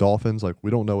then the Dolphins. Like we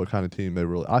don't know what kind of team they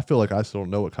really. I feel like I still don't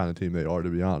know what kind of team they are, to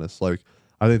be honest. Like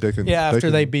I think they can. Yeah, after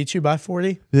they beat you by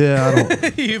 40. Yeah, I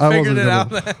don't. You figured it out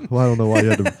then. Well, I don't know why you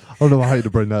had to. I don't know why you had to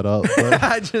bring that up. But.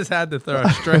 I just had to throw it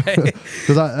straight.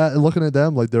 Because I looking at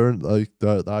them, like they're like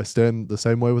I stand the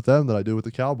same way with them that I do with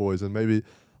the Cowboys, and maybe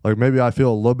I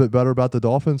feel a little bit better about the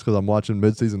Dolphins because I'm watching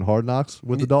midseason Hard Knocks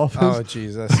with the Dolphins. Oh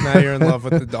Jesus! Now you're in love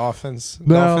with the Dolphins.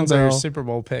 Dolphins are your Super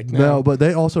Bowl pick now. No, but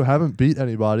they also haven't beat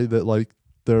anybody that like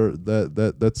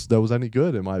that was any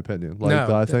good in my opinion. Like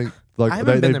I think like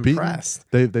they've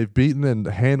beaten they've beaten and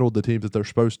handled the teams that they're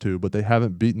supposed to, but they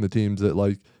haven't beaten the teams that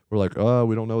like we're like, oh,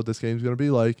 we don't know what this game's gonna be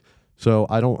like. So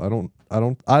I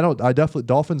definitely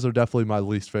Dolphins are definitely my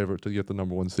least favorite to get the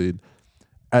 #1 seed.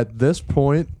 At this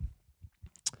point,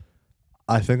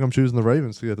 I think I'm choosing the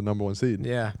Ravens to get the #1 seed.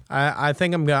 Yeah, I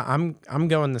think I'm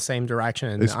going the same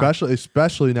direction.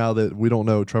 Especially now that we don't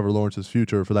know Trevor Lawrence's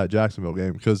future for that Jacksonville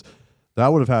game, because that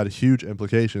would have had huge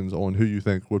implications on who you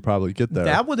think would probably get there.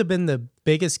 That would have been the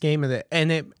biggest game of the,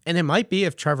 and it might be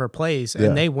if Trevor plays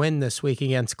and they win this week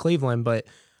against Cleveland, but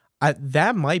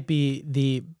that might be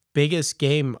the biggest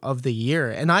game of the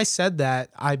year. And I said that,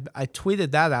 I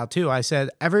tweeted that out too. I said,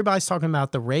 everybody's talking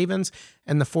about the Ravens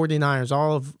and the 49ers.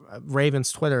 All of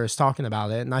Ravens Twitter is talking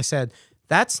about it. And I said,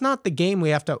 that's not the game we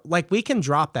have to, like, we can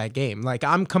drop that game. Like,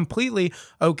 I'm completely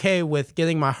okay with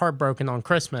getting my heart broken on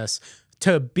Christmas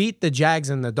to beat the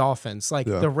Jags and the Dolphins. Like,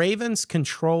 the Ravens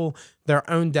control their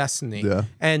own destiny. Yeah.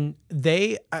 And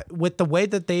they, with the way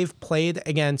that they've played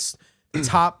against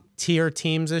top tier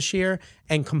teams this year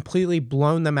and completely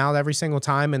blown them out every single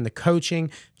time, and the coaching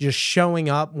just showing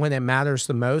up when it matters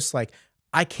the most, like,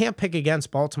 I can't pick against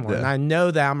Baltimore. And I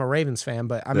know that I'm a Ravens fan,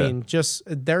 but I mean, just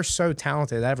they're so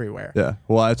talented everywhere. Yeah.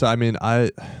 Well,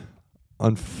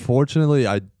 unfortunately,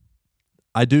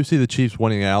 I do see the Chiefs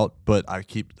winning out, but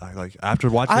after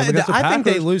watching them against the Packers, I think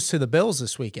they lose to the Bills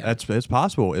this weekend. It's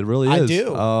possible. It really is. I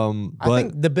do. But I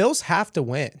think the Bills have to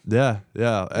win. Yeah.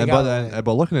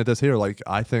 But looking at this here, like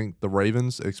I think the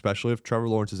Ravens, especially if Trevor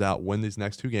Lawrence is out, win these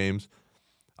next two games.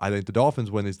 I think the Dolphins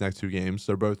win these next two games.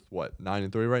 They're both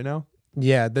 9-3 right now.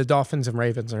 Yeah, the Dolphins and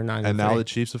Ravens are 9-3. And now the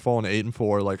Chiefs have fallen to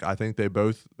 8-4. Like I think they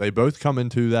both come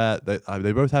into that.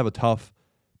 They both have a tough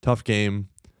game.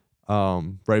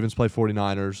 Ravens play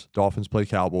 49ers, Dolphins play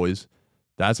Cowboys.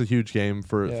 That's a huge game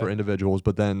for individuals.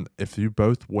 But then if you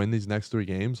both win these next three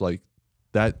games, like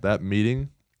that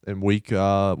meeting in week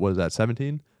what is that,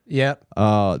 17? Yep.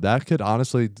 That could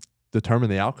honestly determine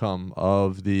the outcome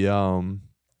of the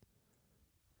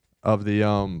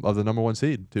 #1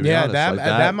 seed. To be honest,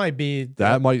 that might be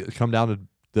might come down to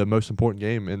the most important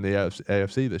game in the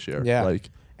AFC this year. Yeah,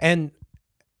 and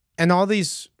all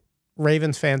these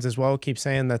Ravens fans as well keep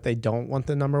saying that they don't want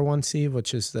the #1 seed,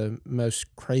 which is the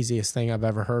most craziest thing I've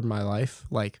ever heard in my life.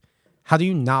 Like, how do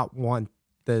you not want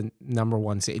the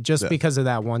 #1 seed just because of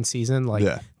that one season?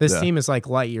 Like, this team is like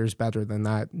light years better than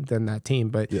that team.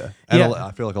 But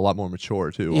I feel like a lot more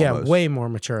mature too. Yeah, almost. way more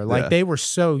mature. Like they were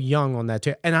so young on that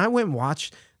too. And I went and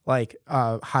watched like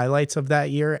highlights of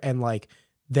that year, and like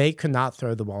they could not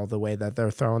throw the ball the way that they're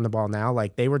throwing the ball now.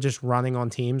 Like, they were just running on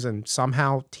teams, and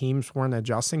somehow teams weren't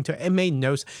adjusting to it. It made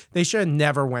no sense. They should have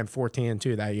never went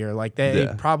 14-2 that year. Like, they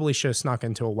probably should have snuck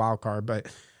into a wild card. But,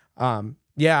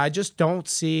 yeah, I just don't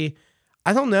see –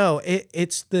 I don't know.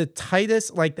 It's the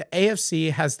tightest – like, the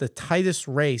AFC has the tightest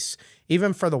race,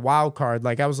 even for the wild card.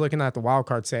 Like, I was looking at the wild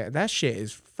card saying, that shit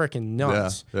is freaking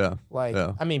nuts. Yeah. Like,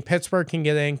 I mean, Pittsburgh can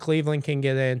get in. Cleveland can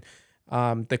get in.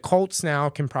 The Colts now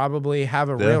can probably have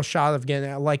a real shot of getting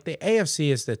out. Like, the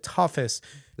AFC is the toughest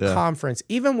conference,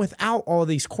 even without all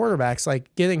these quarterbacks,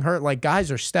 like, getting hurt. Like,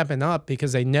 guys are stepping up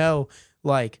because they know,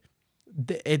 like,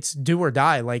 it's do or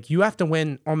die. Like, you have to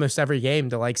win almost every game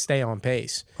to, like, stay on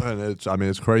pace. And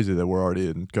it's crazy that we're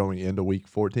already going into week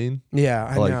 14. Yeah,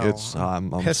 I know.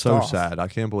 I'm so sad. I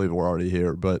can't believe we're already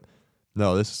here. But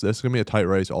no, this is gonna be a tight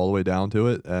race all the way down to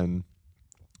it. And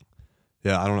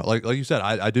yeah, I don't know. Like you said,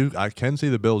 I can see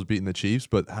the Bills beating the Chiefs,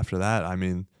 but after that, I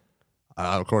mean,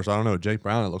 of course, I don't know. Jake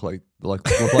Brown, it looked like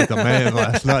the man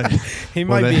last night. He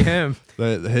might be him.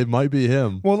 It might be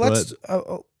him. Well, let's.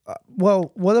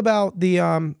 Well, what about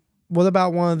one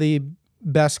of the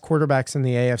best quarterbacks in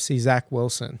the AFC, Zach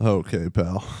Wilson? Okay,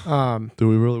 pal. Do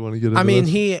we really want to get into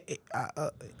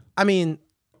this?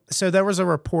 So there was a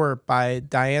report by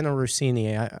Diana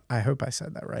Rossini. I hope I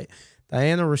said that right.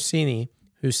 Diana Rossini,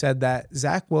 who said that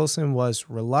Zach Wilson was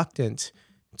reluctant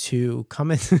to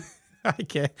come in. I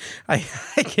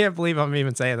can't believe I'm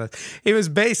even saying this.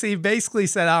 He basically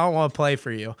said, I don't want to play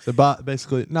for you. So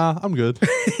basically, nah, I'm good.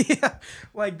 Yeah.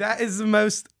 Like, that is the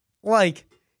most, like,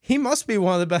 he must be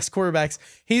one of the best quarterbacks.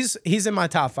 He's in my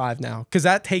top 5 now, because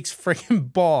that takes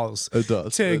freaking balls. It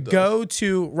does. Go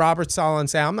to Robert Saleh and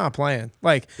say, I'm not playing.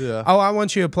 Like, oh, I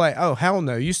want you to play. Oh, hell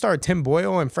no. You start Tim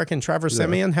Boyle and freaking Trevor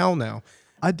Siemian? Hell no.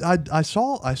 I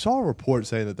saw a report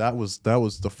saying that was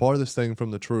the farthest thing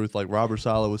from the truth. Like, Robert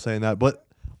Saleh was saying that, but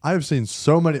I have seen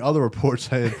so many other reports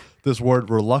saying this word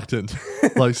reluctant,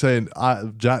 like saying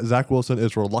Zach Wilson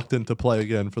is reluctant to play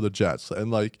again for the Jets.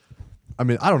 And, like, I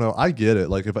mean, I don't know. I get it.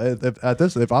 Like,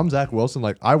 if I'm Zach Wilson,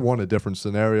 like, I want a different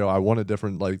scenario. I want a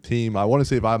different, like, team. I want to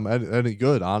see if I'm any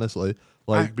good, honestly.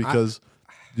 Like, because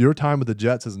your time with the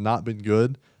Jets has not been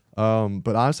good.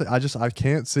 But honestly, I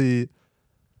can't see.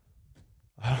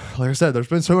 Like I said, there's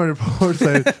been so many reports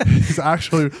saying he's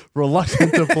actually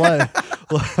reluctant to play.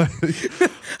 Like,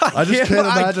 I just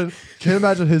can't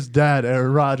imagine his dad,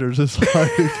 Aaron Rodgers, is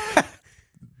like,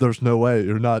 there's no way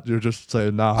you're just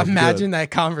saying, nah. Imagine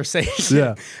that conversation.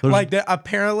 Yeah. Like,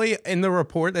 apparently in the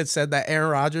report that said that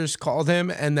Aaron Rodgers called him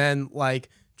and then, like,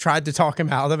 tried to talk him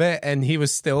out of it, and he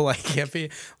was still like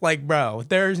iffy. Like, bro,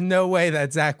 there's no way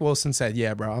that Zach Wilson said,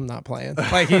 yeah, bro, I'm not playing.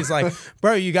 Like, he's like,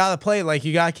 bro, you got to play. Like,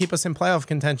 you got to keep us in playoff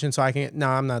contention so I can. No,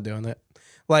 I'm not doing it.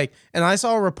 Like, and I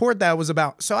saw a report that was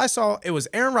about, so I saw it was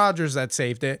Aaron Rodgers that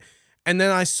saved it. And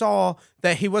then I saw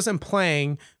that he wasn't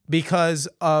playing because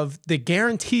of the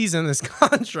guarantees in his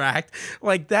contract.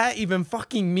 Like, that even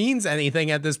fucking means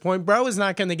anything at this point. Bro is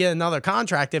not going to get another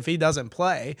contract if he doesn't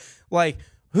play. Like,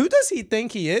 who does he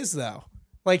think he is, though?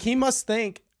 Like, he must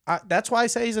think that's why I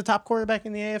say he's a top quarterback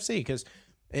in the AFC, because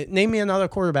name me another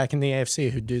quarterback in the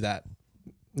AFC who'd do that.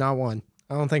 Not one.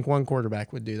 I don't think one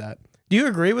quarterback would do that. Do you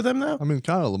agree with him, though? I mean,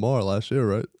 kind of Lamar last year,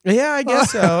 right? Yeah, I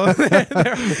guess so.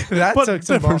 That but took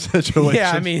some different situation.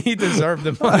 Yeah, I mean, he deserved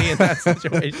the money in that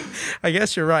situation. I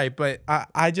guess you're right, but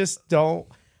I just don't.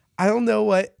 I don't know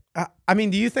what. I mean,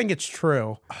 do you think it's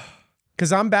true?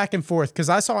 Because I'm back and forth. Because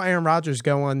I saw Aaron Rodgers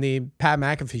go on the Pat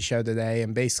McAfee show today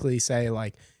and basically say,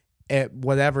 like,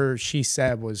 whatever she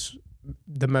said was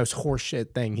the most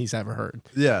horseshit thing he's ever heard.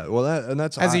 Yeah, well,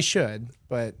 that's as he should.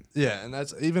 But yeah, and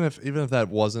that's even if that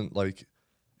wasn't, like,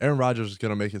 Aaron Rodgers is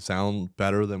gonna make it sound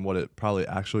better than what it probably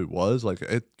actually was. Like,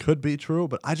 it could be true,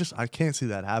 but I can't see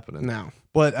that happening. No.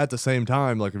 But at the same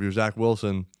time, like, if you're Zach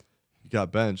Wilson, you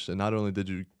got benched, and not only did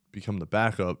you become the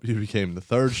backup, you became the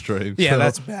third string. Yeah, so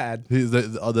that's bad.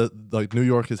 Like, New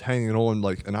York is hanging on,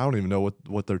 like, and I don't even know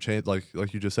what their chance. Like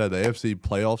you just said, the AFC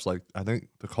playoffs. Like, I think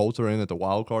the Colts are in at the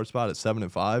wild card spot at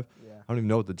 7-5. Yeah. I don't even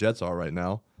know what the Jets are right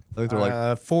now. I think they're like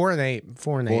 4-8.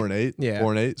 4-8. Yeah,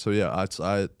 4-8. So yeah,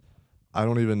 I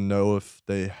don't even know if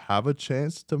they have a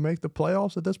chance to make the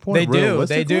playoffs at this point. They do.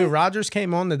 They do. Rodgers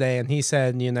came on today and he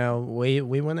said, you know, we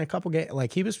win a couple games.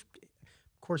 Like, he was,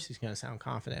 of course, he's going to sound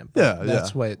confident. But yeah,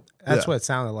 that's what it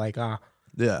sounded like.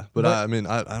 Yeah, but I mean,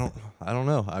 I don't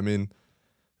know. I mean,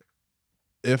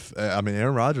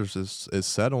 Aaron Rodgers is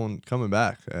set on coming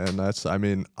back, and that's, I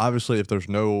mean, obviously if there's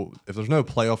no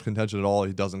playoff contention at all,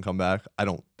 he doesn't come back. I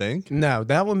don't think. No,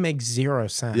 that would make zero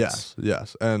sense.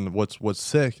 Yes. And what's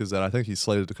sick is that I think he's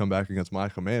slated to come back against my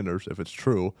Commanders if it's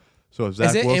true. So if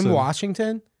Zach Wilson, in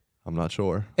Washington? I'm not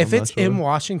sure. If I'm it's not sure. in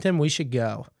Washington, we should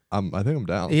go. I think I'm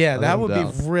down. Yeah, I think that I'm would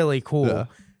down. be really cool. Yeah.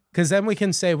 Because then we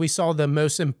can say we saw the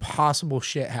most impossible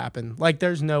shit happen. Like,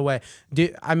 there's no way.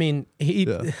 I mean,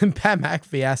 Pat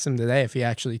McAfee asked him today if he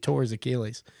actually tore his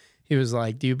Achilles. He was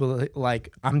like, "Do you believe?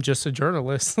 Like, I'm just a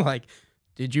journalist. Like,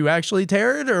 did you actually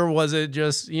tear it, or was it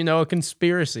just a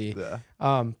conspiracy?" Yeah.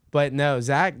 But no,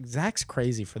 Zach's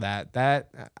crazy for that.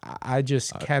 I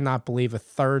just cannot believe a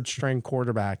third string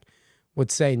quarterback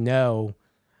would say no.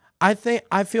 I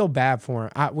feel bad for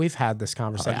him. We've had this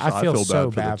conversation. I feel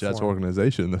so bad for the Jets for him.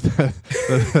 organization.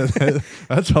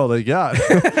 That's all they got.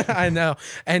 I know.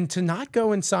 And to not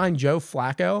go and sign Joe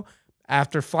Flacco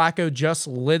after Flacco just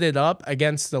lit it up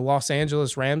against the Los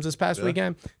Angeles Rams this past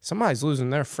weekend, somebody's losing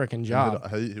their freaking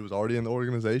job. He was already in the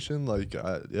organization. Like,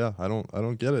 I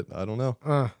don't get it. I don't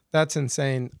know. That's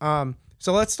insane.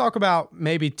 So let's talk about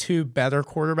maybe two better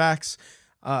quarterbacks.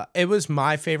 It was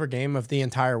my favorite game of the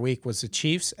entire week was the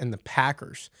Chiefs and the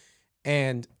Packers.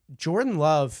 And Jordan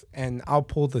Love, and I'll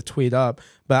pull the tweet up,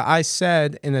 but I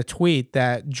said in a tweet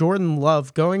that Jordan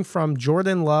Love, going from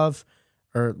Jordan Love,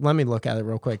 or let me look at it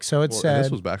real quick. So it said,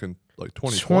 this was back in like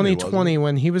 2020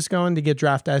 when he was going to get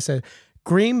drafted. I said,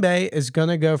 Green Bay is going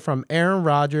to go from Aaron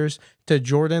Rodgers to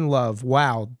Jordan Love.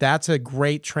 Wow, that's a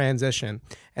great transition.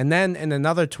 And then in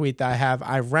another tweet that I have,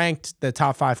 I ranked the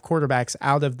top 5 quarterbacks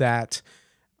out of that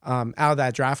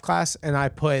draft class, and I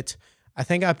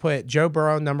think I put Joe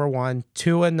Burrow number 1,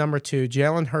 Tua number 2,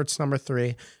 Jalen Hurts number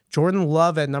 3, Jordan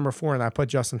Love at number 4, and I put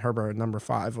Justin Herbert at number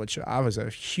 5, which I was a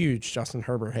huge Justin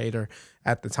Herbert hater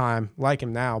at the time, like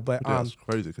him now. But it's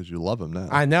crazy because you love him now.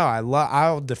 I know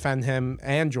I'll defend him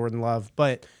and Jordan Love,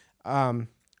 but I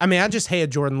mean, I just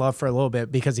hated Jordan Love for a little bit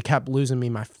because he kept losing me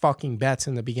my fucking bets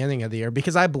in the beginning of the year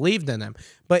because I believed in him.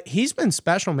 But he's been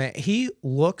special, man. He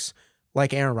looks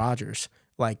like Aaron Rodgers.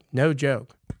 Like, no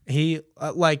joke. He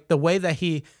like the way that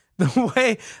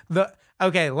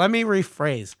okay, let me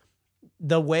rephrase.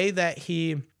 The way that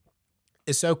he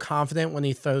is so confident when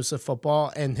he throws the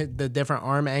football and the different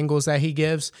arm angles that he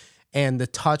gives and the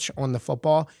touch on the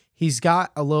football, he's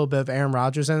got a little bit of Aaron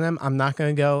Rodgers in him. I'm not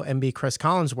going to go and be Chris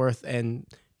Collinsworth and,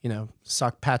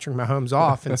 suck Patrick Mahomes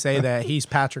off and say that he's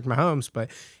Patrick Mahomes,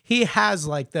 but he has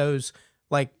like those,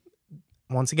 like,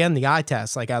 once again, the eye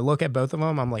test. Like, I look at both of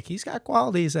them, I'm like, he's got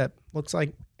qualities that looks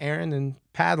like Aaron and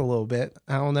Pat a little bit.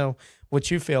 I don't know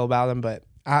what you feel about him, but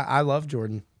I love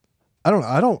Jordan.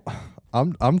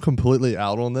 I'm completely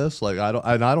out on this. Like, I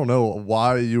don't know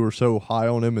why you were so high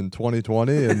on him in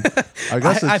 2020. And I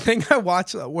guess I think I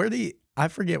watched I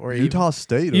forget where Utah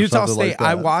State. Or Utah something State. Like that.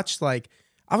 I watched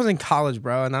I was in college,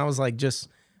 bro, and I was like, just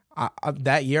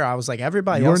that year, I was like,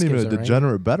 everybody. You else weren't even gives a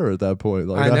degenerate better at that point.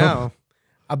 Like, I know.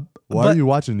 Why are you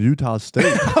watching Utah State?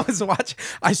 I was watching.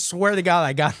 I swear to God,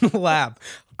 I got in the lab.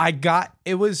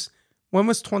 When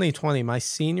was 2020? My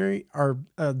senior or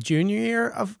junior year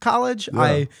of college.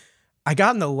 Yeah. I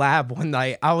got in the lab one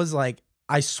night. I was like,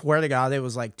 I swear to God, it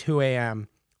was like 2 a.m.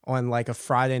 on like a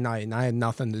Friday night, and I had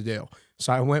nothing to do.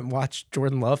 So I went and watched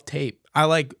Jordan Love tape.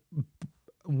 I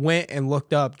went and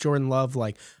looked up Jordan Love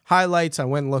highlights. I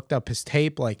went and looked up his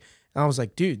tape and I was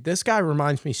like, dude, this guy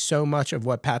reminds me so much of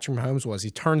what Patrick Mahomes was.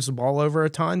 He turns the ball over a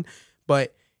ton,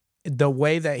 but the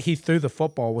way that he threw the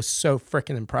football was so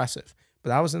freaking impressive.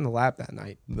 But I was in the lab that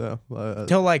night. Yeah.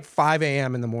 Till 5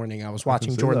 a.m. in the morning, I was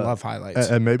watching Jordan Love highlights.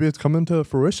 And maybe it's coming to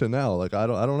fruition now. Like, I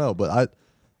don't know. But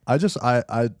I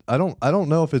don't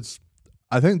know if it's,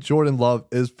 I think Jordan Love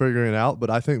is figuring it out, but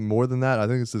I think more than that, I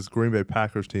think it's this Green Bay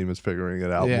Packers team is figuring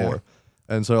it out more.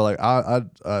 And so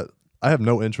I have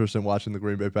no interest in watching the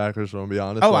Green Bay Packers, so I'm gonna be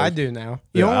honest. Oh, I do now.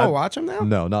 You don't want to watch them now?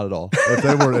 No, not at all.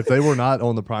 If they were not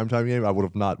on the primetime game, I would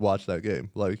have not watched that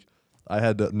game. I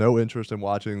had no interest in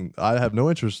watching. I have no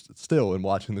interest still in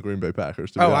watching the Green Bay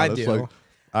Packers. To be honest.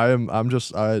 I do. I'm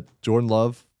just Jordan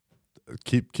Love.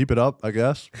 Keep it up, I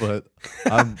guess. But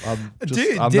I'm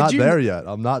not there yet.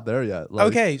 I'm not there yet.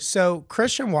 Okay, so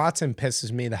Christian Watson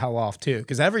pisses me the hell off too,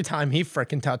 because every time he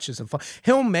freaking touches a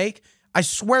he'll make. I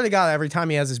swear to God, every time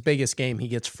he has his biggest game, he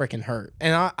gets freaking hurt.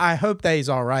 And I hope that he's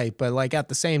all right. But at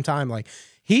the same time,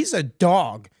 he's a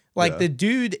dog. The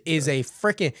dude is a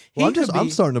freaking. I'm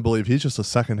starting to believe he's just a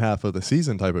second half of the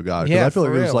season type of guy. Yeah, I feel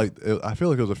like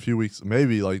it was a few weeks,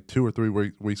 maybe 2 or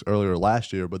 3 weeks earlier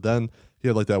last year. But then he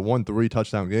had that 1-3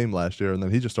 touchdown game last year, and then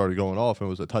he just started going off and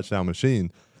was a touchdown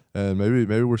machine. And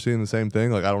maybe we're seeing the same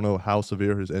thing. I don't know how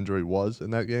severe his injury was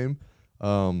in that game.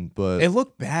 But it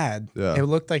looked bad. Yeah. It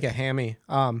looked like a hammy.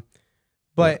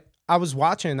 But I was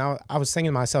watching, I was thinking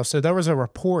to myself, so there was a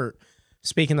report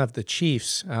speaking of the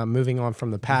Chiefs, moving on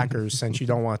from the Packers, since you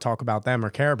don't want to talk about them or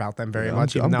care about them very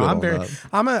much, even though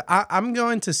I'm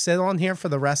going to sit on here for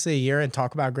the rest of the year and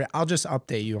talk about I'll just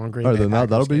update you on Green Bay. Then Packers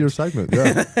that'll be your segment,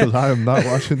 yeah, because I am not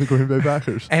watching the Green Bay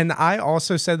Packers. And I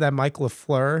also said that Mike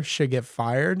LaFleur should get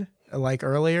fired. Like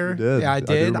earlier, You did. Yeah, I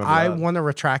did. I that. want to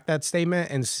retract that statement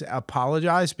and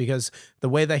apologize because the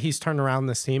way that he's turned around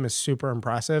this team is super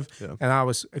impressive. Yeah. And I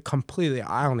was completely,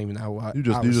 I don't even know what you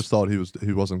just thought he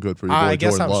wasn't good for your boy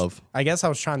Jordan Love. I guess I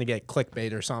was trying to get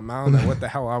clickbait or something. I don't know what the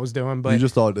hell I was doing, but you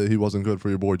just thought that he wasn't good for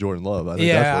your boy Jordan Love. I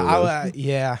think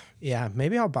yeah.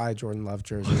 Maybe I'll buy a Jordan Love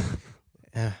jersey.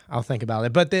 Yeah, I'll think about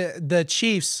it. But the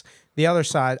Chiefs, the other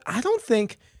side, I don't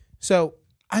think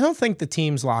the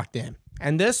team's locked in.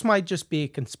 And this might just be a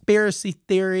conspiracy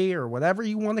theory or whatever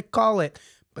you want to call it,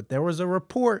 but there was a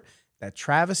report that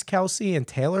Travis Kelce and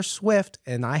Taylor Swift,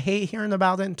 and I hate hearing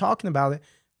about it and talking about it,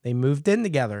 they moved in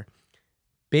together.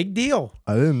 Big deal.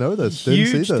 I didn't know this.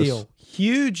 Huge deal.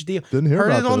 Huge deal. Didn't hear Heard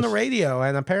about it on this. the radio,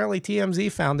 and apparently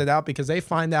TMZ found it out because they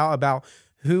find out about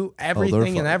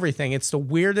everything and everything. It's the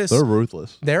weirdest. They're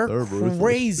ruthless. They're ruthless.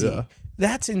 crazy. Yeah.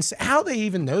 That's insane. How they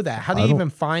even know that? How do you even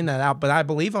find that out? But I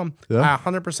believe them. Yeah. I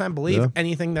 100% believe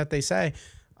anything that they say.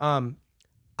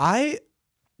 I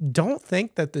don't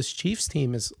think that this Chiefs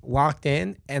team is locked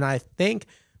in, and I think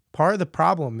part of the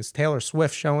problem is Taylor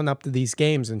Swift showing up to these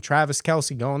games and Travis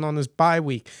Kelce going on his bye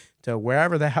week to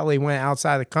wherever the hell he went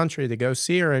outside the country to go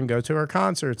see her and go to her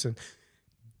concerts. And,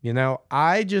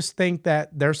 I just think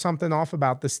that there's something off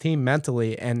about this team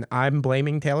mentally, and I'm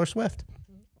blaming Taylor Swift.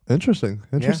 Interesting.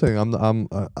 Yeah. I'm on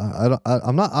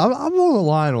the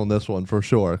line on this one for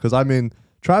sure. Because I mean,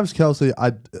 Travis Kelce,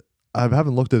 I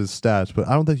haven't looked at his stats, but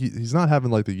I don't think he's not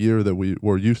having like the year that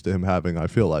we're used to him having. I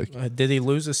feel like. Did he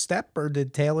lose a step, or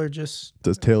did Taylor just?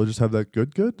 Does Taylor just have that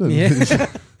good? Yeah.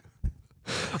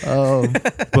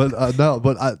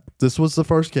 This was the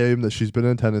first game that she's been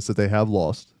in attendance that they have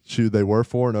lost. They were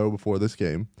 4-0 before this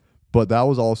game. But that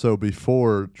was also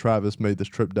before Travis made this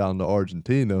trip down to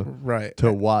Argentina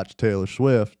to watch Taylor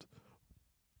Swift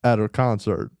at her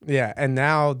concert. Yeah, and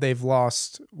now they've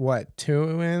lost,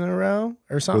 2 in a row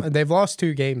or something? They've lost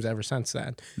 2 games ever since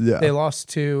then. Yeah. They lost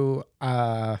to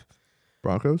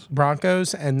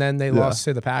Broncos, and then they lost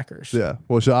to the Packers. Yeah.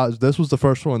 Well, this was the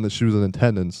first one that she was in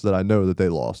attendance that I know that they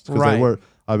lost. Because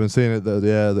I've been seeing it,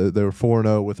 they were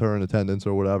 4-0 with her in attendance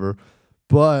or whatever.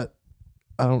 But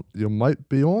you might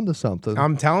be on to something.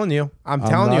 I'm telling you,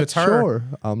 it's her.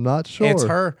 I'm not sure. It's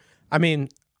her. I mean,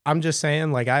 I'm just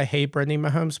saying, like, I hate Brittany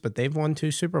Mahomes, but they've won 2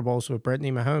 Super Bowls with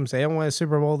Brittany Mahomes. They haven't won a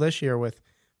Super Bowl this year with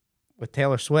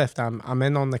Taylor Swift. I'm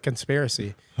in on the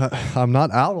conspiracy. I'm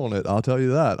not out on it. I'll tell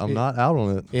you that. I'm not out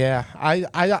on it. Yeah.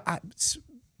 I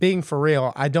being for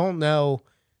real, I don't know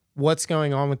what's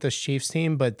going on with this Chiefs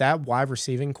team, but that wide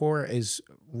receiving core is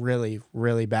really,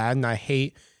 really bad. And I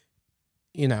hate,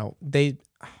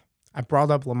 I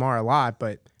brought up Lamar a lot,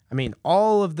 but I mean,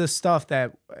 all of the stuff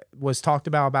that was talked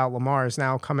about Lamar is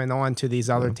now coming on to these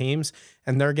other teams,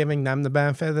 and they're giving them the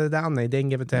benefit of the doubt, and they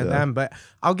didn't give it to them. But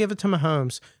I'll give it to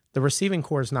Mahomes. The receiving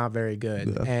core is not very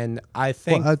good, and I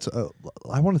think I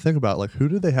want to think about, like, who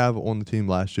did they have on the team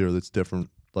last year that's different,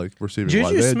 like, receiving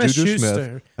wise? Juju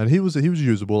Smith, and he was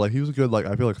usable. Like, he was a good, like,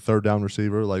 I feel like third down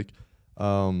receiver. Like,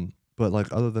 but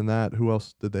like other than that, who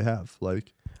else did they have?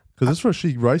 Like. Because this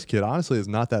Rashee Rice kid, honestly, is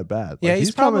not that bad. Like, yeah, he's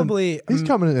probably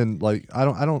coming in, like, I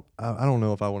don't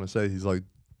know if I want to say he's like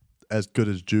as good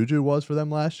as Juju was for them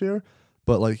last year,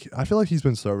 but like I feel like he's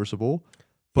been serviceable.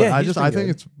 But I think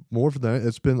it's more for them.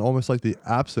 It's been almost like the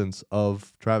absence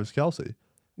of Travis Kelce.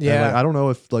 Yeah, and, like, I don't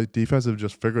know if like defense have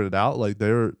just figured it out. Like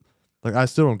they're. Like, I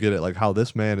still don't get it, like, how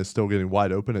this man is still getting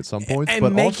wide open at some points. And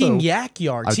but making also, yak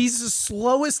yards. He's the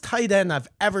slowest tight end I've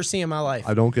ever seen in my life.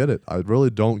 I don't get it. I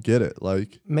really don't get it.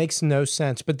 Like, makes no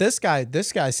sense. But this guy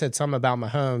said something about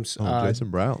Mahomes. Jason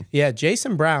Brown. Yeah,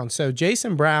 Jason Brown. So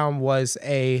Jason Brown was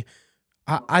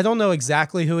I don't know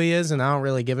exactly who he is, and I don't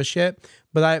really give a shit.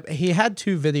 But he had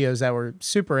 2 videos that were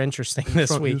super interesting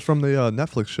this week. He was from the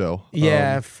Netflix show.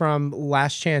 Yeah, from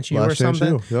Last Chance U or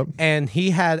something. Yep. And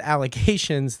he had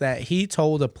allegations that he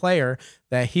told a player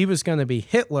that he was going to be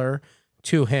Hitler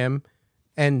to him.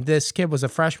 And this kid was a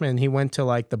freshman. He went to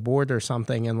like the board or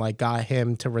something and like got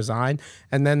him to resign.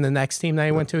 And then the next team that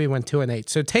he went 2-8.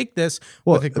 So take this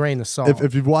with a grain of salt.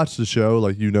 If you've watched the show,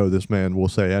 like, this man will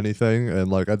say anything.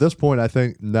 And like at this point, I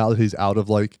think now that he's out of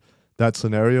like that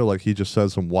scenario, like he just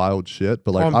says some wild shit.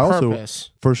 But like on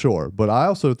purpose. For sure. But I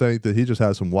also think that he just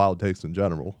has some wild takes in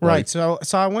general. Right. Like,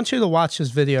 so I want you to watch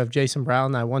this video of Jason Brown.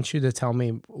 And I want you to tell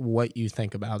me what you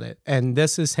think about it. And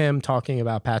this is him talking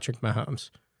about Patrick Mahomes.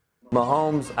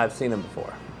 Mahomes, I've seen him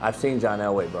before. I've seen John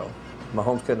Elway, bro.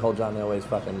 Mahomes couldn't hold John Elway's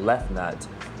fucking left nut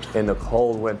in the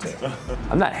cold winter.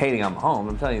 I'm not hating on Mahomes.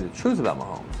 I'm telling you the truth about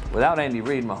Mahomes. Without Andy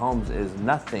Reid, Mahomes is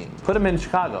nothing. Put him in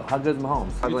Chicago. How good is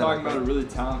Mahomes? You're talking about a really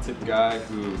talented guy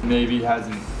who maybe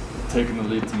hasn't taken the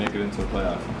lead to make it into a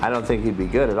playoff. I don't think he'd be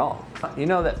good at all. You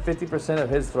know that 50% of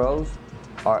his throws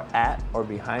are at or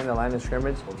behind the line of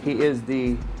scrimmage? He is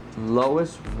the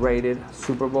lowest rated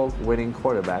Super Bowl winning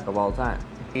quarterback of all time.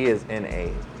 He is in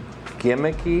a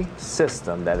gimmicky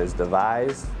system that is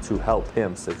devised to help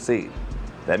him succeed.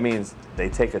 That means they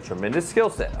take a tremendous skill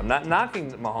set. I'm not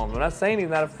knocking Mahomes. I'm not saying he's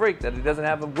not a freak, that he doesn't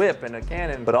have a whip and a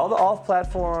cannon. But all the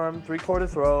off-platform, three-quarter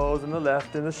throws and the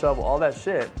left and the shovel, all that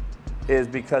shit is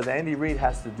because Andy Reid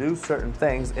has to do certain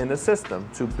things in the system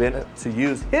to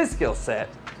use his skill set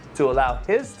to allow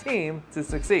his team to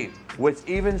succeed, which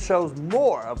even shows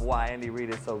more of why Andy Reid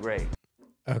is so great.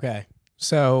 Okay.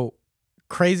 So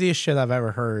craziest shit I've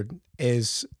ever heard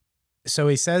is, so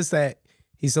he says that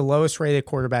he's the lowest rated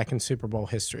quarterback in Super Bowl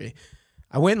history.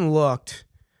 I went and looked.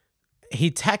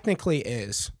 He technically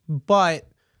is, but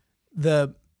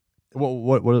the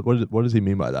what does he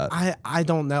mean by that? I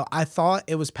don't know. I thought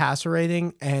it was passer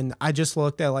rating, and I just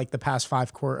looked at like the past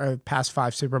five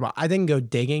Super Bowl. I didn't go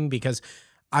digging because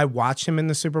I watched him in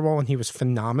the Super Bowl and he was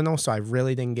phenomenal, so I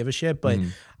really didn't give a shit. But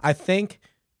I think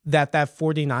that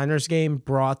 49ers game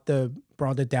brought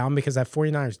it down because that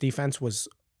 49ers defense was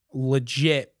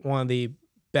legit one of the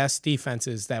best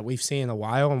defenses that we've seen in a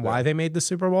while, and why they made the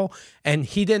Super Bowl. And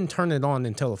he didn't turn it on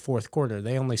until the fourth quarter.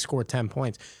 They only scored 10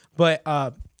 points. But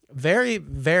very,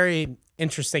 very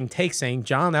interesting take saying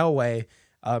John Elway,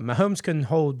 Mahomes couldn't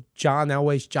hold John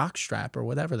Elway's jockstrap or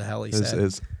whatever the hell he said.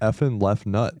 His effing left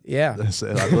nut. Yeah.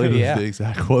 I believe it's the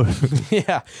exact quote.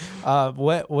 Yeah.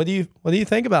 What do you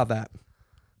think about that?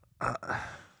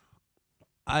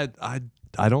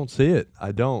 I don't see it.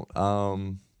 I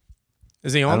don't.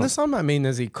 Is he on to something? I mean,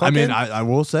 is he cooking? I mean, I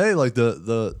will say, like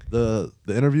the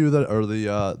interview that, or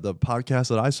the podcast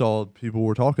that I saw, people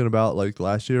were talking about like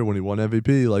last year when he won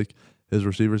MVP, like his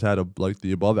receivers had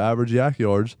the above average yak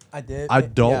yards. I did. I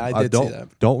don't. Yeah, I did see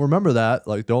that. don't remember that.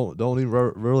 Like don't even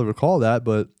really recall that.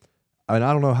 But I mean,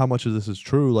 I don't know how much of this is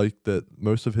true. Like that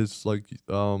most of his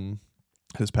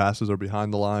his passes are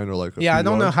behind the line or like I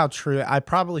don't know how true. I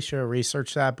probably should have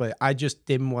researched that, but I just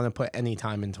didn't want to put any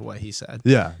time into what he said.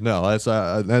 Yeah, no, that's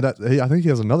I think he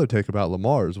has another take about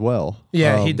Lamar as well.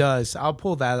 Yeah, he does. I'll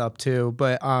pull that up too.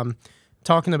 But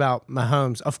talking about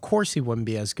Mahomes, of course he wouldn't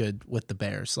be as good with the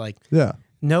Bears. Like, yeah,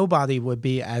 nobody would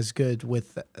be as good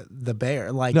with the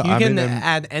Bears. Like, no, you can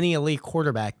add any elite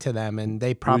quarterback to them, and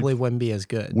they probably wouldn't be as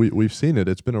good. We've seen it.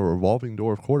 It's been a revolving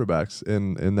door of quarterbacks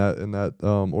in that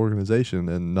organization,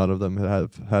 and none of them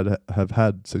have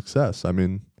had success. I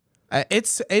mean,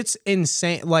 it's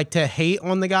insane. Like, to hate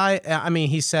on the guy. I mean,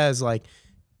 he says like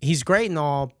he's great and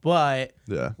all, but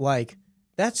like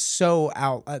that's so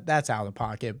out. That's out of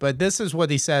pocket. But this is what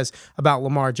he says about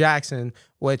Lamar Jackson,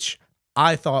 which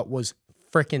I thought was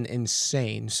freaking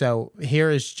insane. So here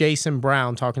is Jason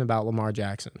Brown talking about Lamar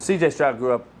Jackson. CJ Stroud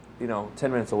grew up,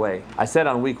 10 minutes away. I said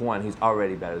on week 1 he's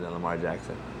already better than Lamar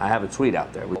Jackson. I have a tweet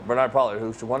out there. Bernard Pollard,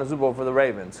 who won a Super Bowl for the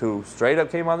Ravens, who straight up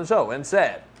came on the show and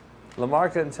said, Lamar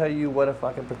couldn't tell you what a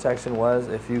fucking protection was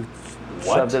if you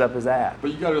shoved it up his ass.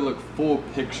 But you got to look full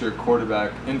picture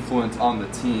quarterback influence on the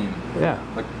team. Yeah.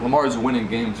 Like Lamar's winning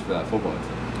games for that football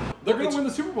team. They're going to win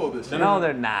the Super Bowl this year. No,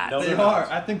 they're not. They are.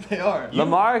 I think they are.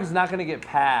 Lamar is not going to get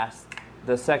past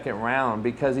the second round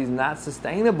because he's not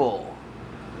sustainable.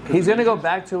 He's going to go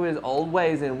back to his old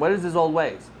ways. And what is his old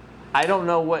ways? I don't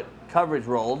know what coverage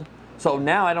rolled. So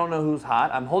now I don't know who's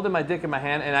hot. I'm holding my dick in my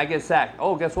hand and I get sacked.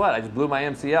 Oh, guess what? I just blew my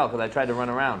MCL because I tried to run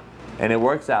around. And it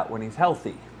works out when he's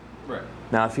healthy. Right.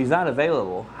 Now, if he's not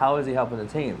available, how is he helping the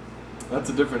team?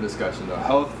 That's a different discussion, though.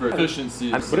 Health for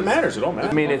efficiency. But it matters. It don't matter.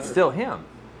 I mean, it's still him.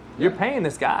 You're paying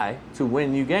this guy to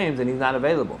win you games, and he's not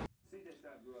available.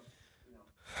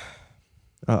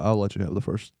 I'll let you have the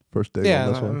first day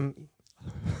on this one.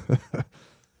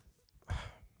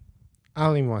 I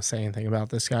don't even want to say anything about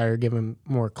this guy or give him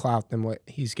more clout than what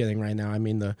he's getting right now. I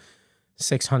mean, the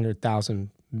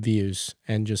 600,000 views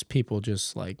and just people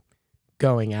just like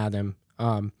going at him.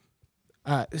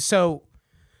 So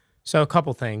a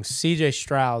couple things. CJ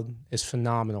Stroud is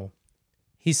phenomenal.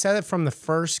 He said it from the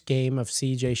first game of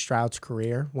CJ Stroud's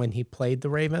career when he played the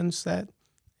Ravens that,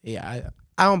 I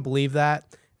don't believe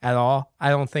that at all. I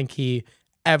don't think he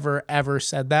ever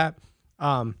said that.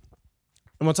 And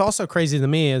what's also crazy to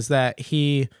me is that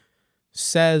he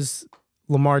says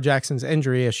Lamar Jackson's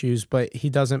injury issues, but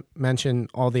he doesn't mention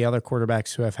all the other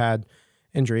quarterbacks who have had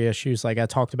injury issues like I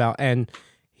talked about. And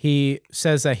He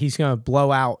says that he's going to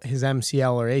blow out his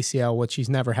MCL or ACL, which he's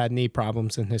never had knee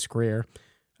problems in his career,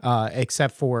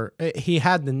 except for he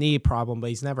had the knee problem,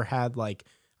 but he's never had like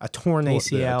a torn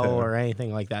ACL or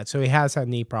anything like that. So he has had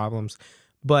knee problems,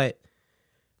 but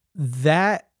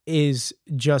that is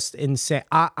just insane.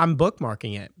 I'm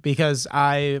bookmarking it because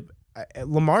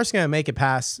Lamar's going to make it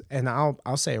past, and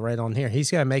I'll say it right on here. He's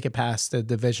going to make it past the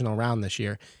divisional round this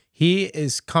year. He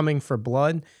is coming for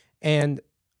blood, and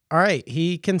all right,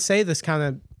 he can say this kind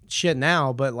of shit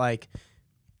now, but like,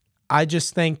 I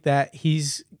just think that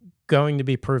he's going to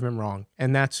be proven wrong,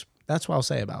 and that's what I'll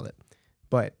say about it.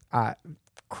 But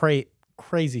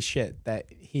crazy shit that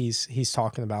he's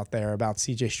talking about there about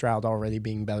C.J. Stroud already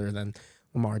being better than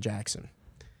Lamar Jackson.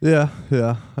 Yeah.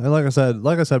 And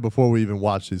like I said before we even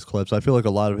watched these clips, I feel like a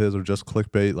lot of his are just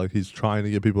clickbait. Like he's trying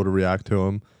to get people to react to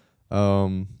him.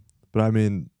 But I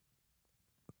mean,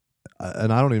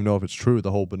 and I don't even know if it's true, the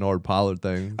whole Bernard Pollard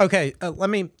thing. Okay, let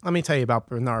me tell you about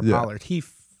Bernard Pollard. He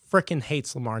freaking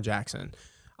hates Lamar Jackson.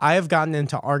 I have gotten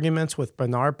into arguments with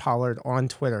Bernard Pollard on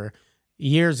Twitter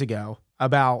years ago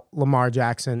about Lamar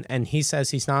Jackson, and he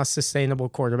says he's not a sustainable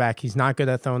quarterback. He's not good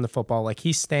at throwing the football. Like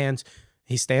he stands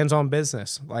on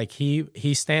business. Like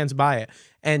he stands by it.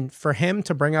 And for him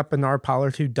to bring up Bernard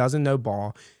Pollard, who doesn't know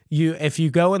ball, if you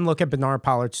go and look at Bernard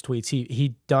Pollard's tweets,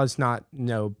 he does not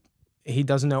know. He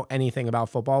doesn't know anything about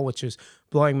football, which is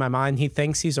blowing my mind. He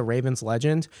thinks he's a Ravens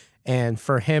legend. And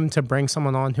for him to bring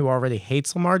someone on who already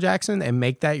hates Lamar Jackson and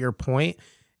make that your point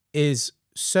is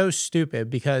so stupid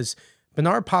because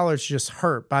Bernard Pollard's just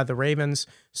hurt by the Ravens.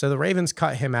 So the Ravens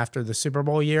cut him after the Super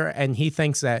Bowl year, and he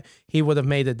thinks that he would have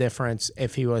made a difference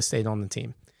if he would have stayed on the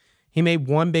team. He made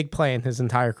one big play in his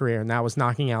entire career, and that was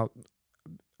knocking out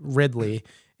Ridley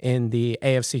in the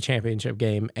AFC Championship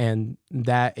game, and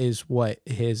that is what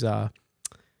his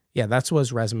that's what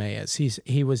his resume is.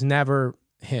 He was never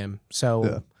him.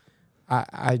 So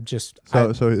I just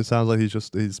so it sounds like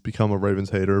he's become a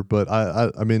Ravens hater. But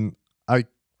I mean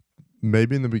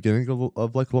maybe in the beginning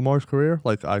of like Lamar's career,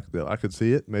 like I could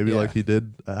see it. Maybe like he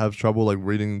did have trouble like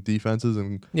reading defenses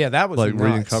and that was like nuts.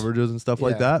 reading coverages and stuff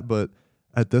like that. But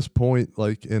at this point,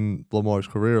 like in Lamar's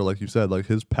career, like you said, like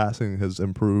his passing has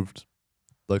improved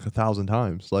like 1,000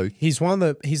 times. Like he's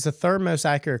the third most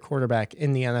accurate quarterback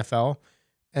in the NFL.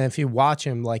 And if you watch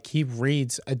him, like he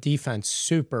reads a defense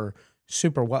super,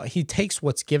 super well. He takes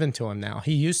what's given to him now.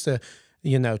 He used to,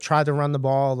 try to run the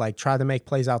ball, like try to make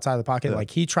plays outside the pocket.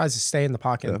 Like he tries to stay in the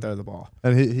pocket and throw the ball.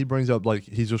 And he brings up like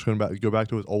he's just going to go back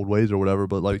to his old ways or whatever.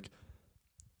 But like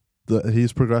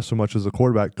he's progressed so much as a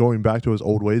quarterback, going back to his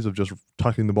old ways of just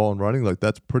tucking the ball and running. Like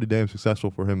that's pretty damn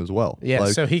successful for him as well. Yeah,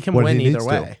 like, so he can win either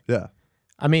way. Yeah.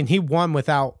 I mean, he won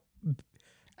without.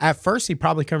 At first, he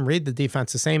probably couldn't read the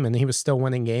defense the same, and he was still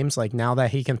winning games. Like now that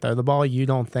he can throw the ball, you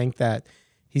don't think that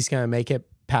he's going to make it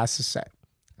past the set.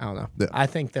 I don't know. Yeah. I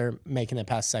think they're making it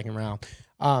past second round.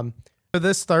 So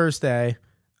this Thursday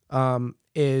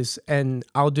is, and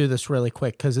I'll do this really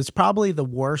quick because it's probably the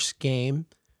worst game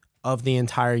of the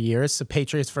entire year. It's the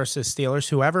Patriots versus Steelers.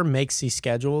 Whoever makes these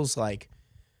schedules, like,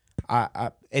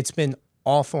 it's been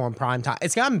awful in prime time.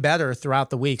 It's gotten better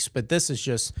throughout the weeks, but this is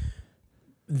just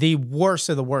the worst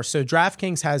of the worst. So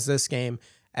DraftKings has this game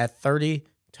at 30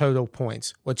 total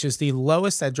points, which is the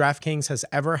lowest that DraftKings has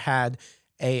ever had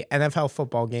a NFL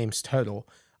football games total.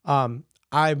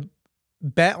 I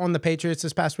bet on the Patriots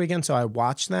this past weekend, so I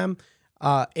watched them.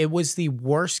 It was the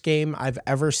worst game I've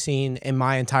ever seen in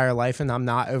my entire life, and I'm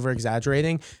not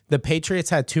over-exaggerating. The Patriots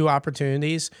had two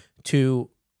opportunities to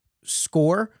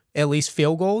score at least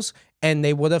field goals, and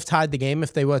they would have tied the game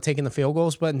if they would have taken the field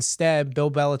goals, but instead, Bill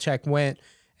Belichick went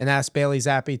and asked Bailey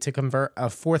Zappi to convert a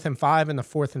 4th and 5 and a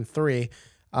 4th and 3.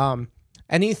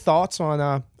 Any thoughts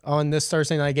on this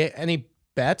Thursday night game? Any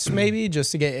bets maybe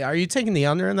just to get? Are you taking the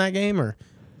under in that game or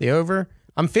the over?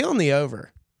 I'm feeling the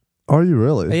over. Are you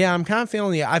really? Yeah, I'm kind of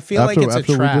feeling the. I feel like it's a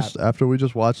trap. After we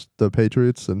just watched the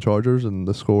Patriots and Chargers, and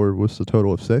the score was a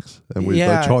total of 6, and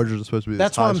the Chargers are supposed to be.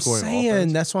 That's the what I'm scoring saying.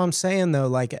 offense. That's what I'm saying though.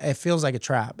 Like it feels like a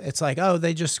trap. It's like, oh,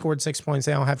 they just scored 6 points.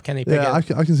 They don't have Kenny Pickett.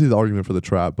 Yeah, I can see the argument for the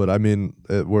trap, but I mean,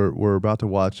 we're about to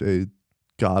watch a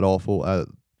god awful,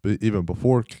 even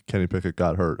before Kenny Pickett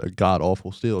got hurt, a god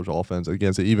awful Steelers offense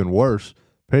against an even worse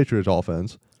Patriots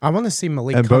offense. I want to see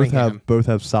Malik and Cunningham. both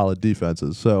have solid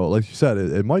defenses. So, like you said,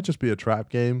 it might just be a trap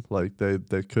game. Like they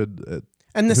could.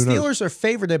 And the Steelers are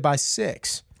favored by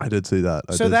 6. I did see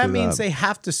that. So that means they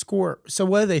have to score. So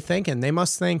what are they thinking? They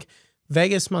must think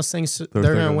Vegas must think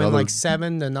they're going to win like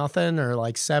 7-0 or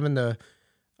like 7 to.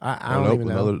 I don't even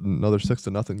know. Another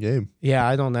 6-0 game. Yeah,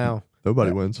 I don't know.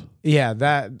 Nobody wins. Yeah,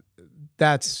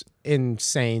 that's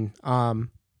insane.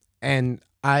 And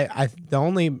The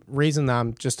only reason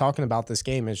I'm just talking about this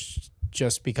game is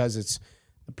just because it's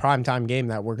the primetime game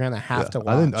that we're gonna have to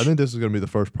watch. I think this is gonna be the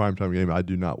first primetime game I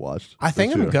do not watch. I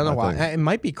think I'm gonna watch. It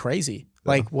might be crazy.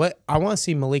 Yeah. Like what I want to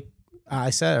see Malik.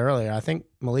 I said it earlier. I think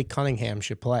Malik Cunningham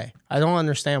should play. I don't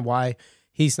understand why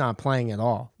he's not playing at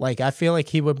all. Like I feel like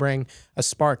he would bring a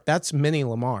spark. That's Mini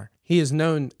Lamar. He is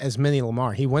known as Mini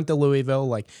Lamar. He went to Louisville.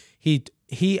 Like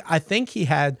I think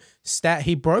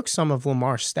he broke some of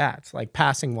Lamar's stats, like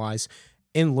passing wise,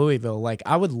 in Louisville. Like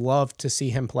I would love to see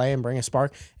him play and bring a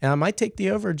spark. And I might take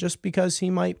the over just because he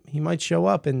might show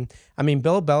up. And I mean,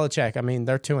 Bill Belichick, I mean,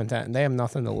 they're 2-10. They have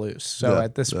nothing to lose. So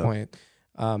at this point,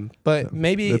 but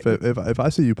maybe if I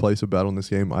see you place a bet on this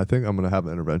game, I think I'm gonna have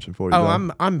an intervention for you.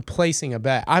 Oh, I'm placing a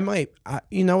bet. I might.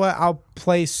 You know what? I'll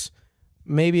place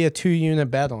maybe a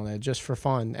 2-unit bet on it just for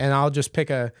fun, and I'll just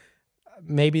pick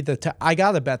maybe I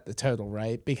gotta bet the total,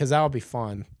 right? Because that'll be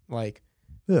fun. Like,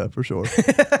 yeah, for sure.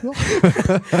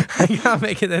 I gotta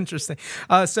make it interesting.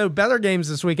 So better games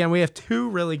this weekend. We have 2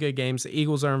 really good games. The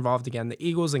Eagles are involved again. The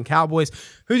Eagles and Cowboys.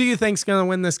 Who do you think's gonna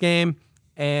win this game?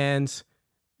 And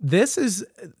this is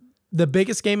the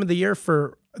biggest game of the year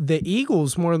for the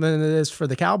Eagles more than it is for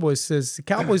the Cowboys, because the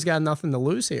Cowboys got nothing to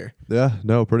lose here. Yeah,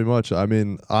 no, pretty much. I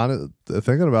mean,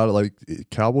 thinking about it, like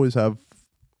Cowboys have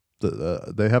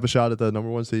they have a shot at the number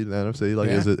 1 seed in the NFC. Like,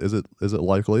 is it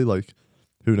likely? Like,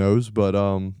 who knows? But I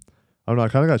don't know. I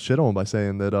kind of got shit on by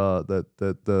saying that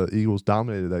the Eagles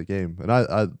dominated that game, and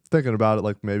I thinking about it,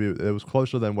 like maybe it was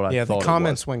closer than what I thought. Yeah, the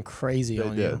comments went crazy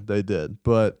on you. They did,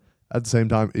 but at the same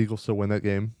time, Eagles still win that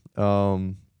game.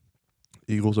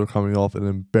 Eagles are coming off an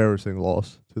embarrassing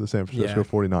loss to the San Francisco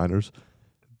 49ers.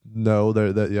 No,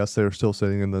 they're still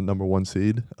sitting in the number 1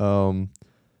 seed.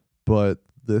 But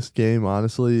this game,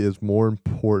 honestly, is more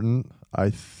important, I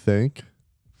think,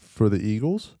 for the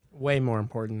Eagles. Way more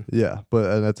important. Yeah,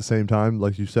 and at the same time,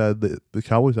 like you said, the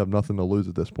Cowboys have nothing to lose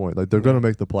at this point. Like, they're going to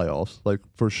make the playoffs, like,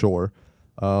 for sure.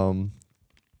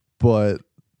 But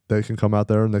they can come out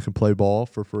there and they can play ball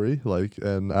for free. Like,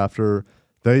 and after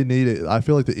they need it, I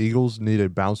feel like the Eagles need a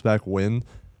bounce back win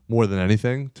more than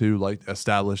anything to like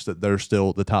establish that they're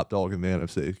still the top dog in the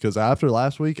NFC. Because after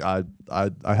last week, I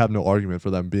have no argument for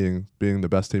them being the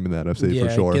best team in the NFC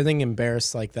for sure. Getting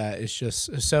embarrassed like that is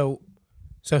just so.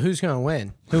 Who's gonna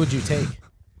win? Who would you take?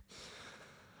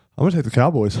 I'm gonna take the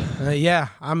Cowboys.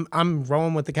 I'm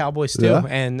rolling with the Cowboys too,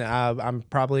 and I'm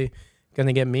probably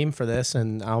gonna get meme for this,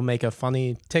 and I'll make a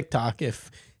funny TikTok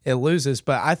if it loses.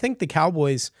 But I think the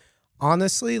Cowboys,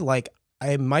 honestly, like,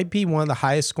 it might be one of the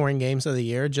highest scoring games of the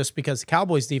year, just because the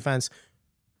Cowboys defense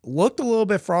looked a little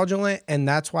bit fraudulent, and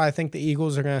that's why I think the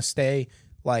Eagles are gonna stay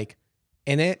like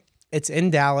in it. It's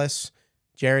in Dallas,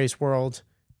 Jerry's world,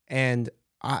 and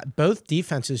both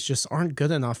defenses just aren't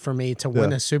good enough for me to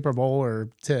win a Super Bowl or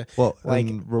to like.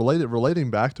 And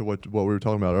relating back to what we were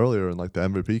talking about earlier in like the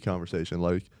MVP conversation,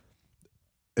 like,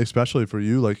 especially for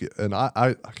you, like, and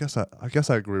I guess I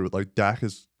agree with, like, Dak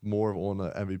is more on the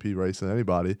MVP race than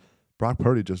anybody. Brock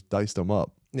Purdy just diced them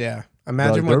up. Yeah,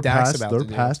 imagine what Dak's about to do.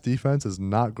 Their pass defense is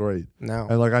not great. No,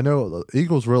 and like I know the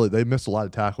Eagles they missed a lot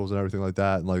of tackles and everything like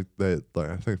that, and like I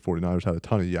think 49ers had a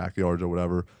ton of yak yards or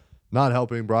whatever, not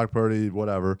helping Brock Purdy,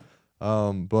 whatever.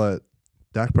 But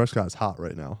Dak Prescott's hot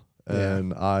right now,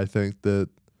 and I think that,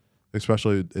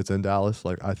 especially it's in Dallas,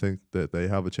 like I think that they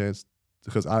have a chance,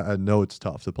 because I know it's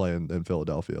tough to play in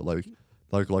Philadelphia. Like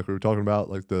we were talking about,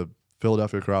 like the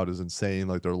Philadelphia crowd is insane.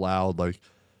 Like, they're loud. Like,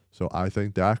 so I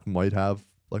think Dak might have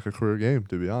like a career game,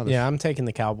 to be honest. Yeah, I'm taking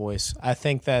the Cowboys. I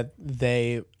think that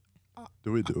they.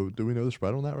 Do we know the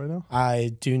spread on that right now?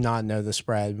 I do not know the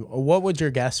spread. What would your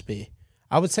guess be?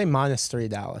 I would say -3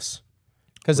 Dallas.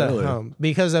 Because at home,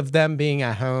 because of them being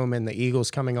at home and the Eagles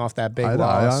coming off that big loss.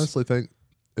 I honestly think,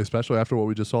 especially after what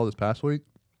we just saw this past week,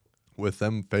 with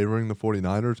them favoring the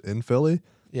 49ers in Philly,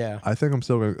 I think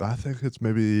I think it's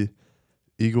maybe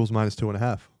Eagles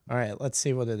 -2.5. All right, let's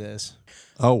see what it is.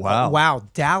 Oh, wow. Wow,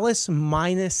 Dallas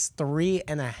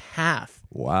 -3.5.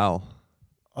 Wow.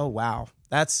 Oh, wow.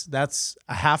 That's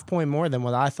a half point more than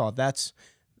what I thought.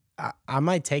 I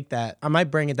might take that. I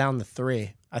might bring it down to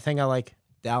 3. I think I like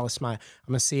Dallas. I'm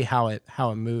gonna see how it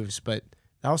moves, but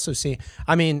I also see.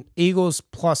 I mean, Eagles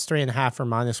 +3.5 or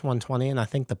 -120, and I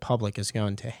think the public is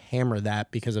going to hammer that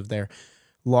because of their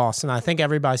loss. And I think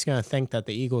everybody's going to think that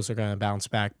the Eagles are going to bounce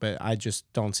back, but I just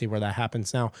don't see where that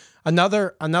happens. Now,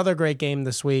 another great game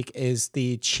this week is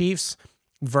the Chiefs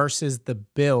versus the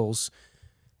Bills,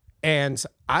 and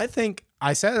I think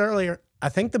I said earlier, I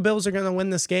think the Bills are going to win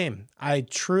this game. I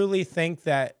truly think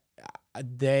that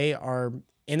they are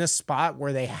in a spot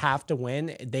where they have to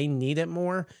win. They need it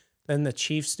more than the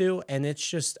Chiefs do, and it's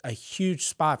just a huge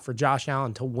spot for Josh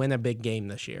Allen to win a big game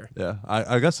this year. Yeah,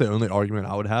 I guess the only argument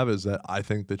I would have is that I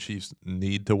think the Chiefs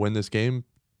need to win this game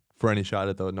for any shot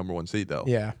at the number 1 seed, though.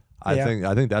 Yeah, I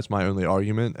think that's my only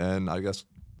argument, and I guess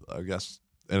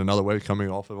in another way, coming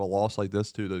off of a loss like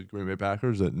this to the Green Bay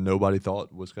Packers that nobody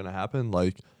thought was going to happen,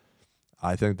 like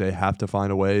I think they have to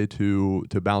find a way to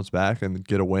bounce back and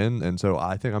get a win, and so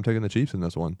I think I'm taking the Chiefs in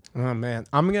this one. Oh man,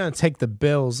 I'm gonna take the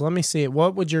Bills. Let me see it.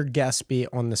 What would your guess be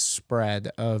on the spread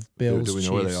of Bills? Do we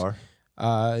know Chiefs? where they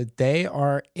are? They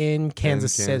are in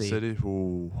Kansas City.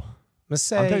 Ooh. Let's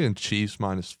say I'm taking Chiefs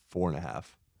minus 4.5.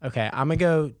 Okay, I'm gonna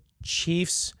go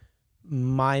Chiefs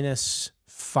minus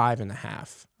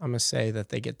 5.5. I'm gonna say that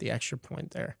they get the extra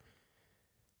point there.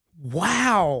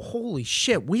 Wow, holy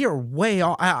shit, we are way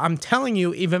off. I'm telling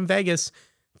you, even Vegas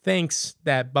thinks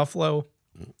that Buffalo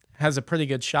has a pretty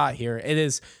good shot here. It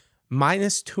is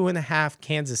minus 2.5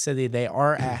 Kansas City. They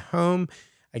are at home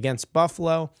against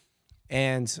Buffalo,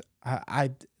 and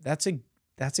that's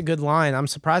a good line. I'm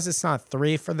surprised it's not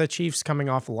 3 for the Chiefs coming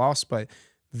off a loss, but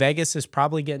Vegas is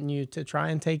probably getting you to try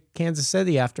and take Kansas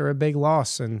City after a big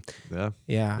loss. And yeah.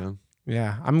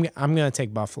 I'm gonna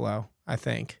take Buffalo, I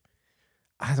think.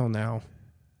 I don't know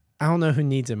who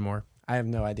needs it more. I have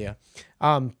no idea.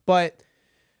 But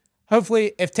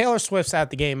hopefully, if Taylor Swift's at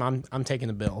the game, I'm taking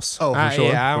the Bills. Oh, for sure.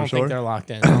 Yeah, I don't think they're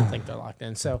locked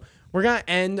in. So we're gonna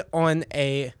end on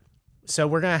we're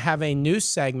gonna have a new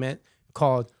segment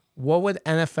called "What Would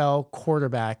NFL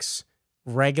Quarterbacks'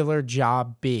 Regular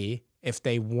Job Be If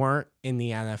They Weren't in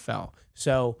the NFL?"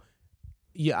 So,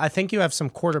 I think you have some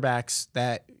quarterbacks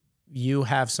that you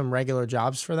have some regular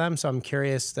jobs for them. So I'm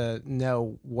curious to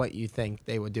know what you think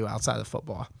they would do outside of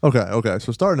football. Okay.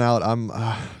 So starting out, I'm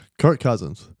Kirk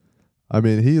Cousins. I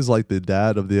mean, he is like the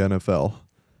dad of the NFL.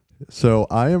 So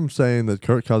I am saying that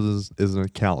Kirk Cousins is an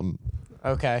accountant.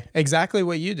 Okay. Exactly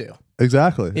what you do.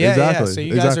 Exactly. Yeah. So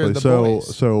you guys are the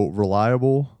boys. So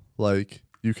reliable, like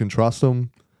you can trust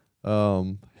him,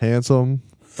 handsome,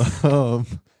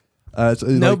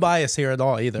 no bias here at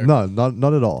all either. No,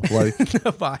 not at all. Like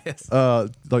no bias.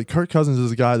 Like Kirk Cousins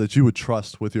is a guy that you would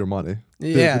trust with your money.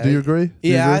 Yeah. Do you agree?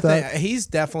 I think he's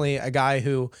definitely a guy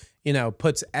who,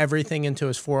 puts everything into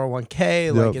his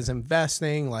 401k, like is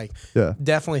investing,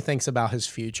 definitely thinks about his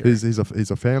future. He's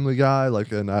a family guy,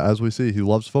 and as we see, he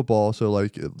loves football. So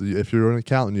if you're an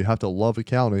accountant, you have to love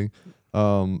accounting,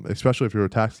 especially if you're a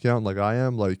tax accountant like I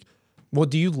am. Well,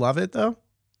 do you love it though?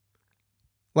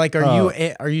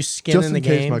 Are you skinning just the in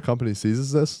game? case my company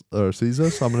sees this, I'm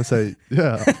gonna say,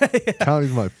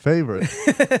 accounting's my favorite.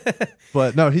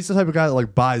 But no, he's the type of guy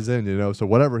that buys in, so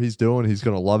whatever he's doing, he's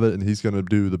gonna love it and he's gonna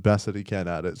do the best that he can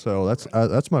at it. So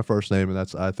that's my first name,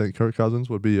 and I think Kirk Cousins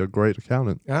would be a great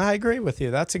accountant. I agree with you.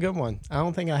 That's a good one. I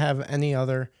don't think I have any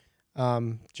other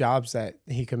jobs that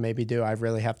he could maybe do. I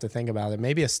really have to think about it.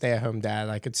 Maybe a stay-at-home dad.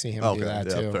 I could see him do that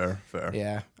too. Fair.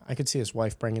 Yeah. I could see his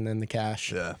wife bringing in the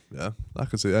cash. Yeah, I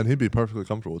could see that. And he'd be perfectly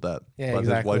comfortable with that. Yeah, Let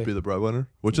exactly. his wife be the breadwinner,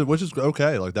 which is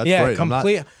okay. That's yeah, great.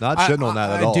 Complete. I'm not shitting on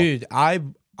that at all. Dude, I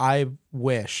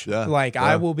wish. Yeah,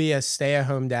 I will be a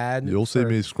stay-at-home dad. You'll see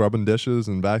me scrubbing dishes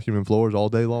and vacuuming floors all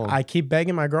day long. I keep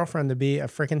begging my girlfriend to be a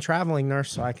freaking traveling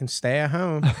nurse so I can stay at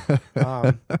home.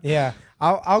 Yeah,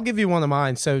 I'll give you one of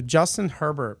mine. So Justin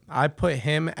Herbert, I put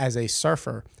him as a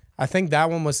surfer. I think that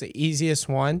one was the easiest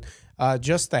one.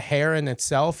 Just the hair in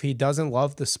itself, he doesn't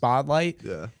love the spotlight.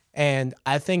 Yeah. And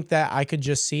I think that I could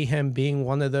just see him being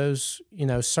one of those,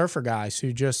 surfer guys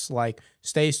who just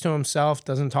stays to himself,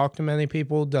 doesn't talk to many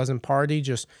people, doesn't party,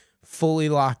 just fully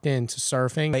locked into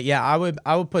surfing. But yeah, I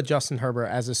would put Justin Herbert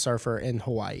as a surfer in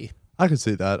Hawaii. I could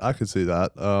see that. I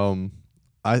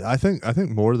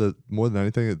think more than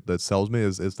anything that sells me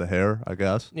is the hair, I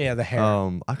guess. Yeah, the hair.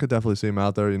 I could definitely see him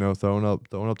out there, throwing up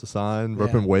the sign,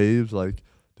 ripping waves,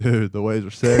 dude, the waves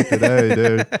are sick today,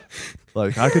 dude.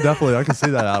 I could see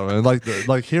that out of him.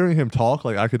 And hearing him talk,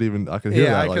 I could hear that.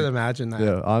 Yeah, I could imagine that.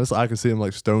 Yeah, honestly, I could see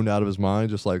him stoned out of his mind,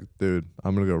 just dude,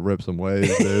 I'm gonna go rip some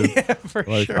waves, dude. Yeah, for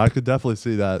sure. I could definitely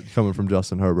see that coming from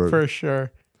Justin Herbert. For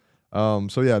sure.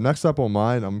 So yeah, next up on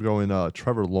mine, I'm going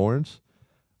Trevor Lawrence,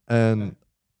 and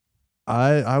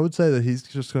I would say that he's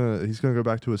gonna go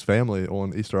back to his family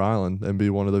on Easter Island and be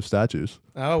one of those statues.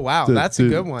 Oh wow, that's a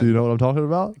good one. Do you know what I'm talking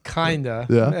about? Kinda,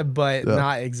 yeah, but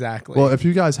not exactly. Well, if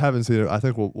you guys haven't seen it, I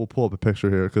think we'll pull up a picture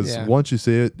here because once you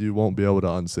see it, you won't be able to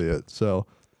unsee it. So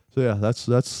yeah, that's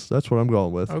what I'm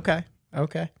going with. Okay.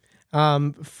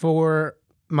 For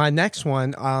my next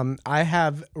one, I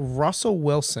have Russell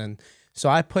Wilson. So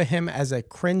I put him as a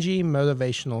cringy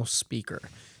motivational speaker.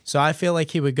 So I feel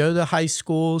like he would go to high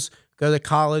schools, go to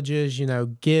colleges,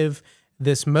 give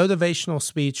this motivational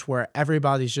speech where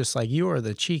everybody's just like, you are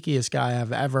the cheekiest guy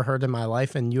I've ever heard in my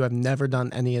life, and you have never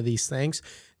done any of these things.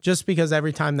 Just because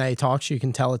every time that he talks, you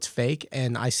can tell it's fake.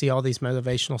 And I see all these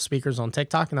motivational speakers on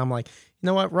TikTok, and I'm like, you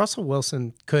know what? Russell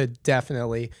Wilson could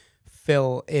definitely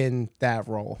fill in that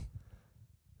role.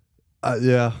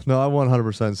 Yeah, no, I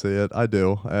 100% see it. I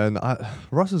do, and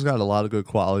Russ has got a lot of good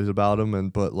qualities about him,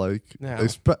 but like, no,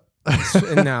 he's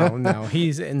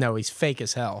fake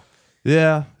as hell.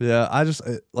 Yeah. I just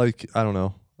I don't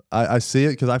know. I see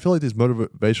it because I feel like these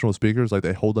motivational speakers, like,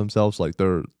 they hold themselves like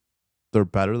they're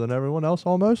better than everyone else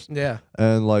almost. Yeah.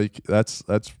 And like that's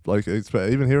like,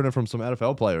 even hearing it from some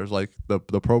NFL players, like the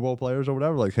Pro Bowl players or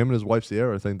whatever, like him and his wife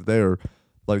Sierra think that they are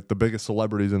like the biggest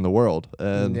celebrities in the world.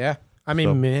 And yeah. I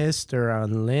mean, Mr.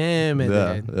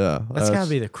 Unlimited. Yeah. That's gotta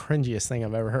be the cringiest thing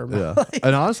I've ever heard. Yeah.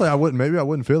 And honestly, I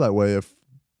wouldn't feel that way if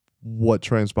what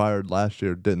transpired last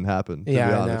year didn't happen. To be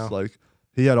honest, like,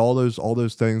 he had all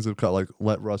those things that got like,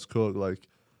 let Russ cook, like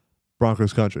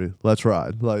Broncos country, let's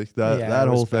ride, like that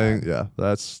whole thing. Bad. Yeah,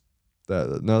 that's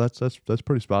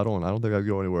pretty spot on. I don't think I'd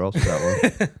go anywhere else with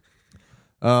that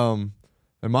one.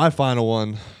 And my final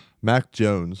one, Mac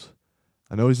Jones.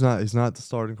 I know he's not the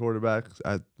starting quarterback.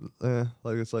 Like,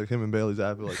 it's like him and Bailey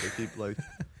Zappi, like they keep like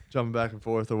jumping back and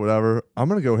forth or whatever. I'm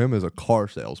gonna go him as a car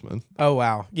salesman. Oh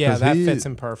wow, yeah, that fits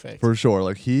him perfect for sure.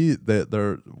 Like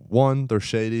they're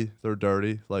shady, they're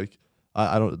dirty. Like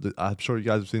I'm sure you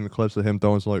guys have seen the clips of him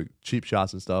throwing some like cheap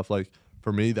shots and stuff. Like,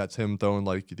 for me, that's him throwing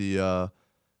like the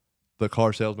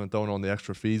car salesman throwing on the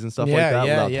extra fees and stuff like that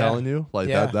without telling you. Like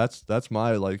that's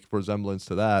my like resemblance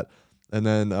to that. And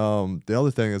then the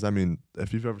other thing is, I mean,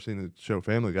 if you've ever seen the show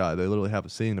Family Guy, they literally have a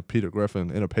scene of Peter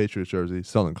Griffin in a Patriots jersey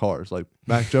selling cars. Like,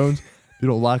 Mac Jones, if you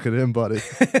don't lock it in, buddy,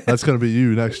 that's going to be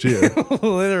you next year.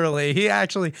 Literally. He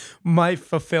actually might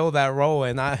fulfill that role.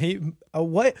 And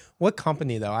what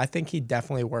company, though? I think he'd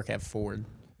definitely work at Ford.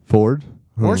 Ford?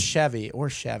 Or Chevy.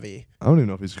 I don't even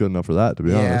know if he's good enough for that, to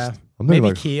be honest. Maybe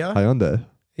like Kia. Hyundai.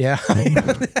 Yeah.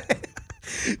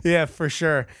 Yeah, for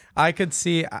sure. I could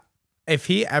see... If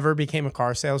he ever became a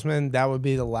car salesman, that would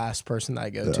be the last person I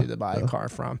go to buy a car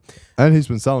from. And he's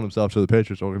been selling himself to the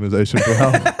Patriots organization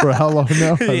for how long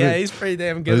now? Yeah, he's pretty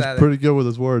damn good at it. He's pretty good with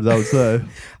his words, I would say.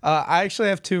 I actually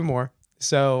have two more.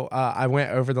 So I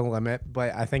went over the limit,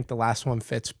 but I think the last one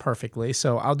fits perfectly.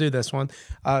 So I'll do this one.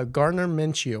 Gardner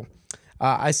Minshew.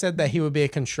 I said that he would be a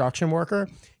construction worker.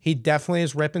 He definitely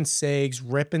is ripping cigs,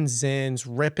 ripping Zins,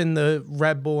 ripping the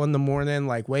Red Bull in the morning,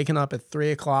 like waking up at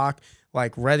 3 o'clock,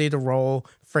 like ready to roll,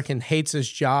 freaking hates his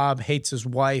job, hates his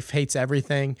wife, hates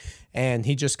everything. And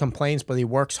he just complains, but he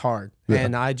works hard. Yeah.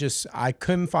 And I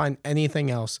couldn't find anything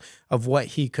else of what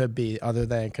he could be other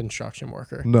than a construction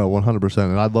worker. No, 100%.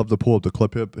 And I'd love to pull up the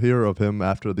clip here of him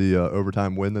after the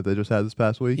overtime win that they just had this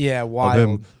past week. Yeah, wild. Of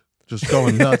him just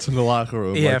going nuts in the locker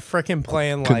room. Yeah, like, freaking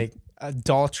playing like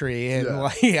adultery and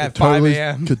like at 5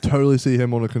 a.m. Could totally see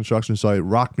him on a construction site,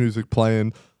 rock music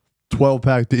playing,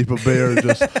 12-pack deep of beer,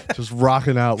 just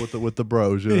rocking out with the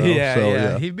bros, you know?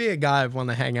 Yeah. He'd be a guy I'd want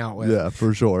to hang out with. Yeah,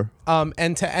 for sure.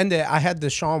 And to end it, I had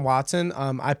Deshaun Watson.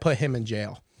 I put him in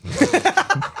jail.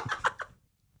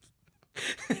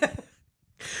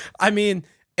 I mean,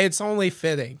 it's only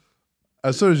fitting.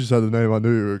 As soon as you said the name, I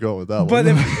knew you were going with that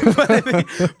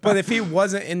one. But if he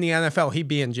wasn't in the NFL, he'd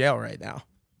be in jail right now.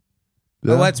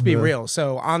 Yeah, but let's be real.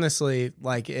 So honestly,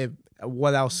 like,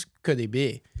 what else could he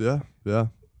be? Yeah.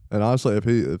 And honestly,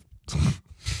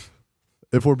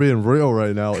 if we're being real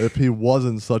right now, if he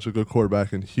wasn't such a good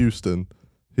quarterback in Houston,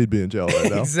 he'd be in jail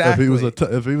right now. Exactly.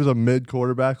 If he was a mid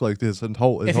quarterback, like his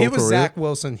whole if he was career, Zach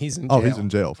Wilson, he's in jail. Oh, he's in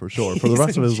jail for sure for the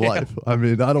rest of his life. I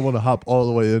mean, I don't want to hop all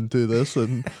the way into this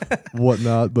and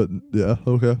whatnot, but yeah,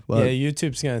 okay. Yeah,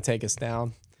 YouTube's gonna take us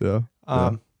down. Yeah.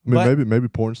 I mean, maybe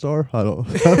porn star. I don't.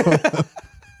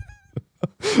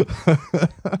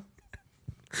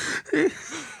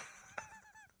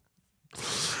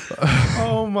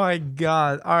 Oh my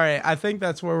God. All right. I think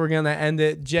that's where we're going to end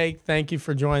it. Jake, thank you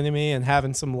for joining me and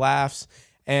having some laughs.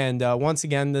 And once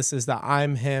again, this is the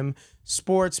I'm Him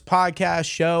Sports Podcast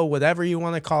Show, whatever you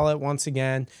want to call it once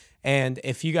again. And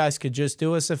if you guys could just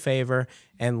do us a favor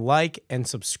and like and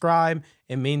subscribe,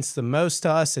 it means the most to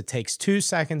us. It takes 2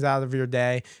 seconds out of your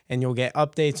day, and you'll get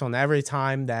updates on every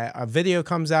time that a video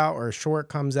comes out or a short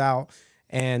comes out.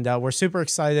 And we're super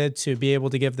excited to be able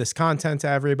to give this content to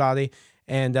everybody.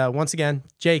 And once again,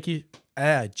 Jakey,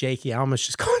 I almost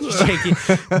just called you Jakey.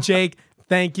 Jake,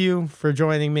 thank you for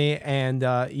joining me. And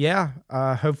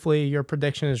hopefully your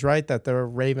prediction is right that the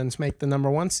Ravens make the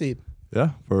 #1 seed.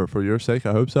 Yeah, for your sake,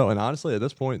 I hope so. And honestly, at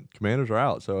this point, Commanders are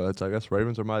out, so I guess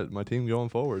Ravens are my team going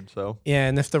forward. So Yeah,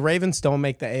 and if the Ravens don't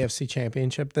make the AFC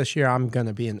Championship this year, I'm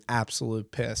gonna be an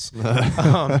absolute piss,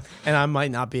 and I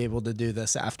might not be able to do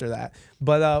this after that.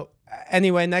 But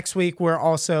anyway, next week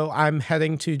I'm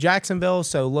heading to Jacksonville,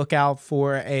 so look out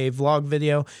for a vlog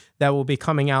video that will be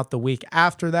coming out the week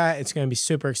after that. It's gonna be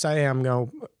super exciting. I'm gonna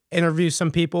interview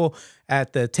some people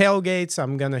at the tailgates.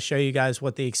 I'm going to show you guys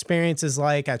what the experience is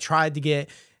like. I tried to get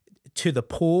to the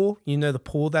pool, the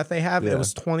pool that they have. Yeah. It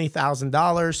was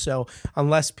 $20,000. So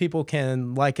unless people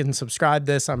can like and subscribe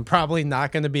this, I'm probably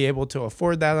not going to be able to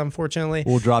afford that, unfortunately.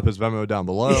 We'll drop his Venmo down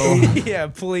below. Yeah,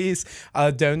 please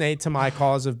donate to my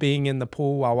cause of being in the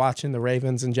pool while watching the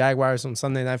Ravens and Jaguars on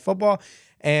Sunday Night Football.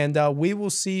 And we will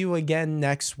see you again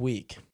next week.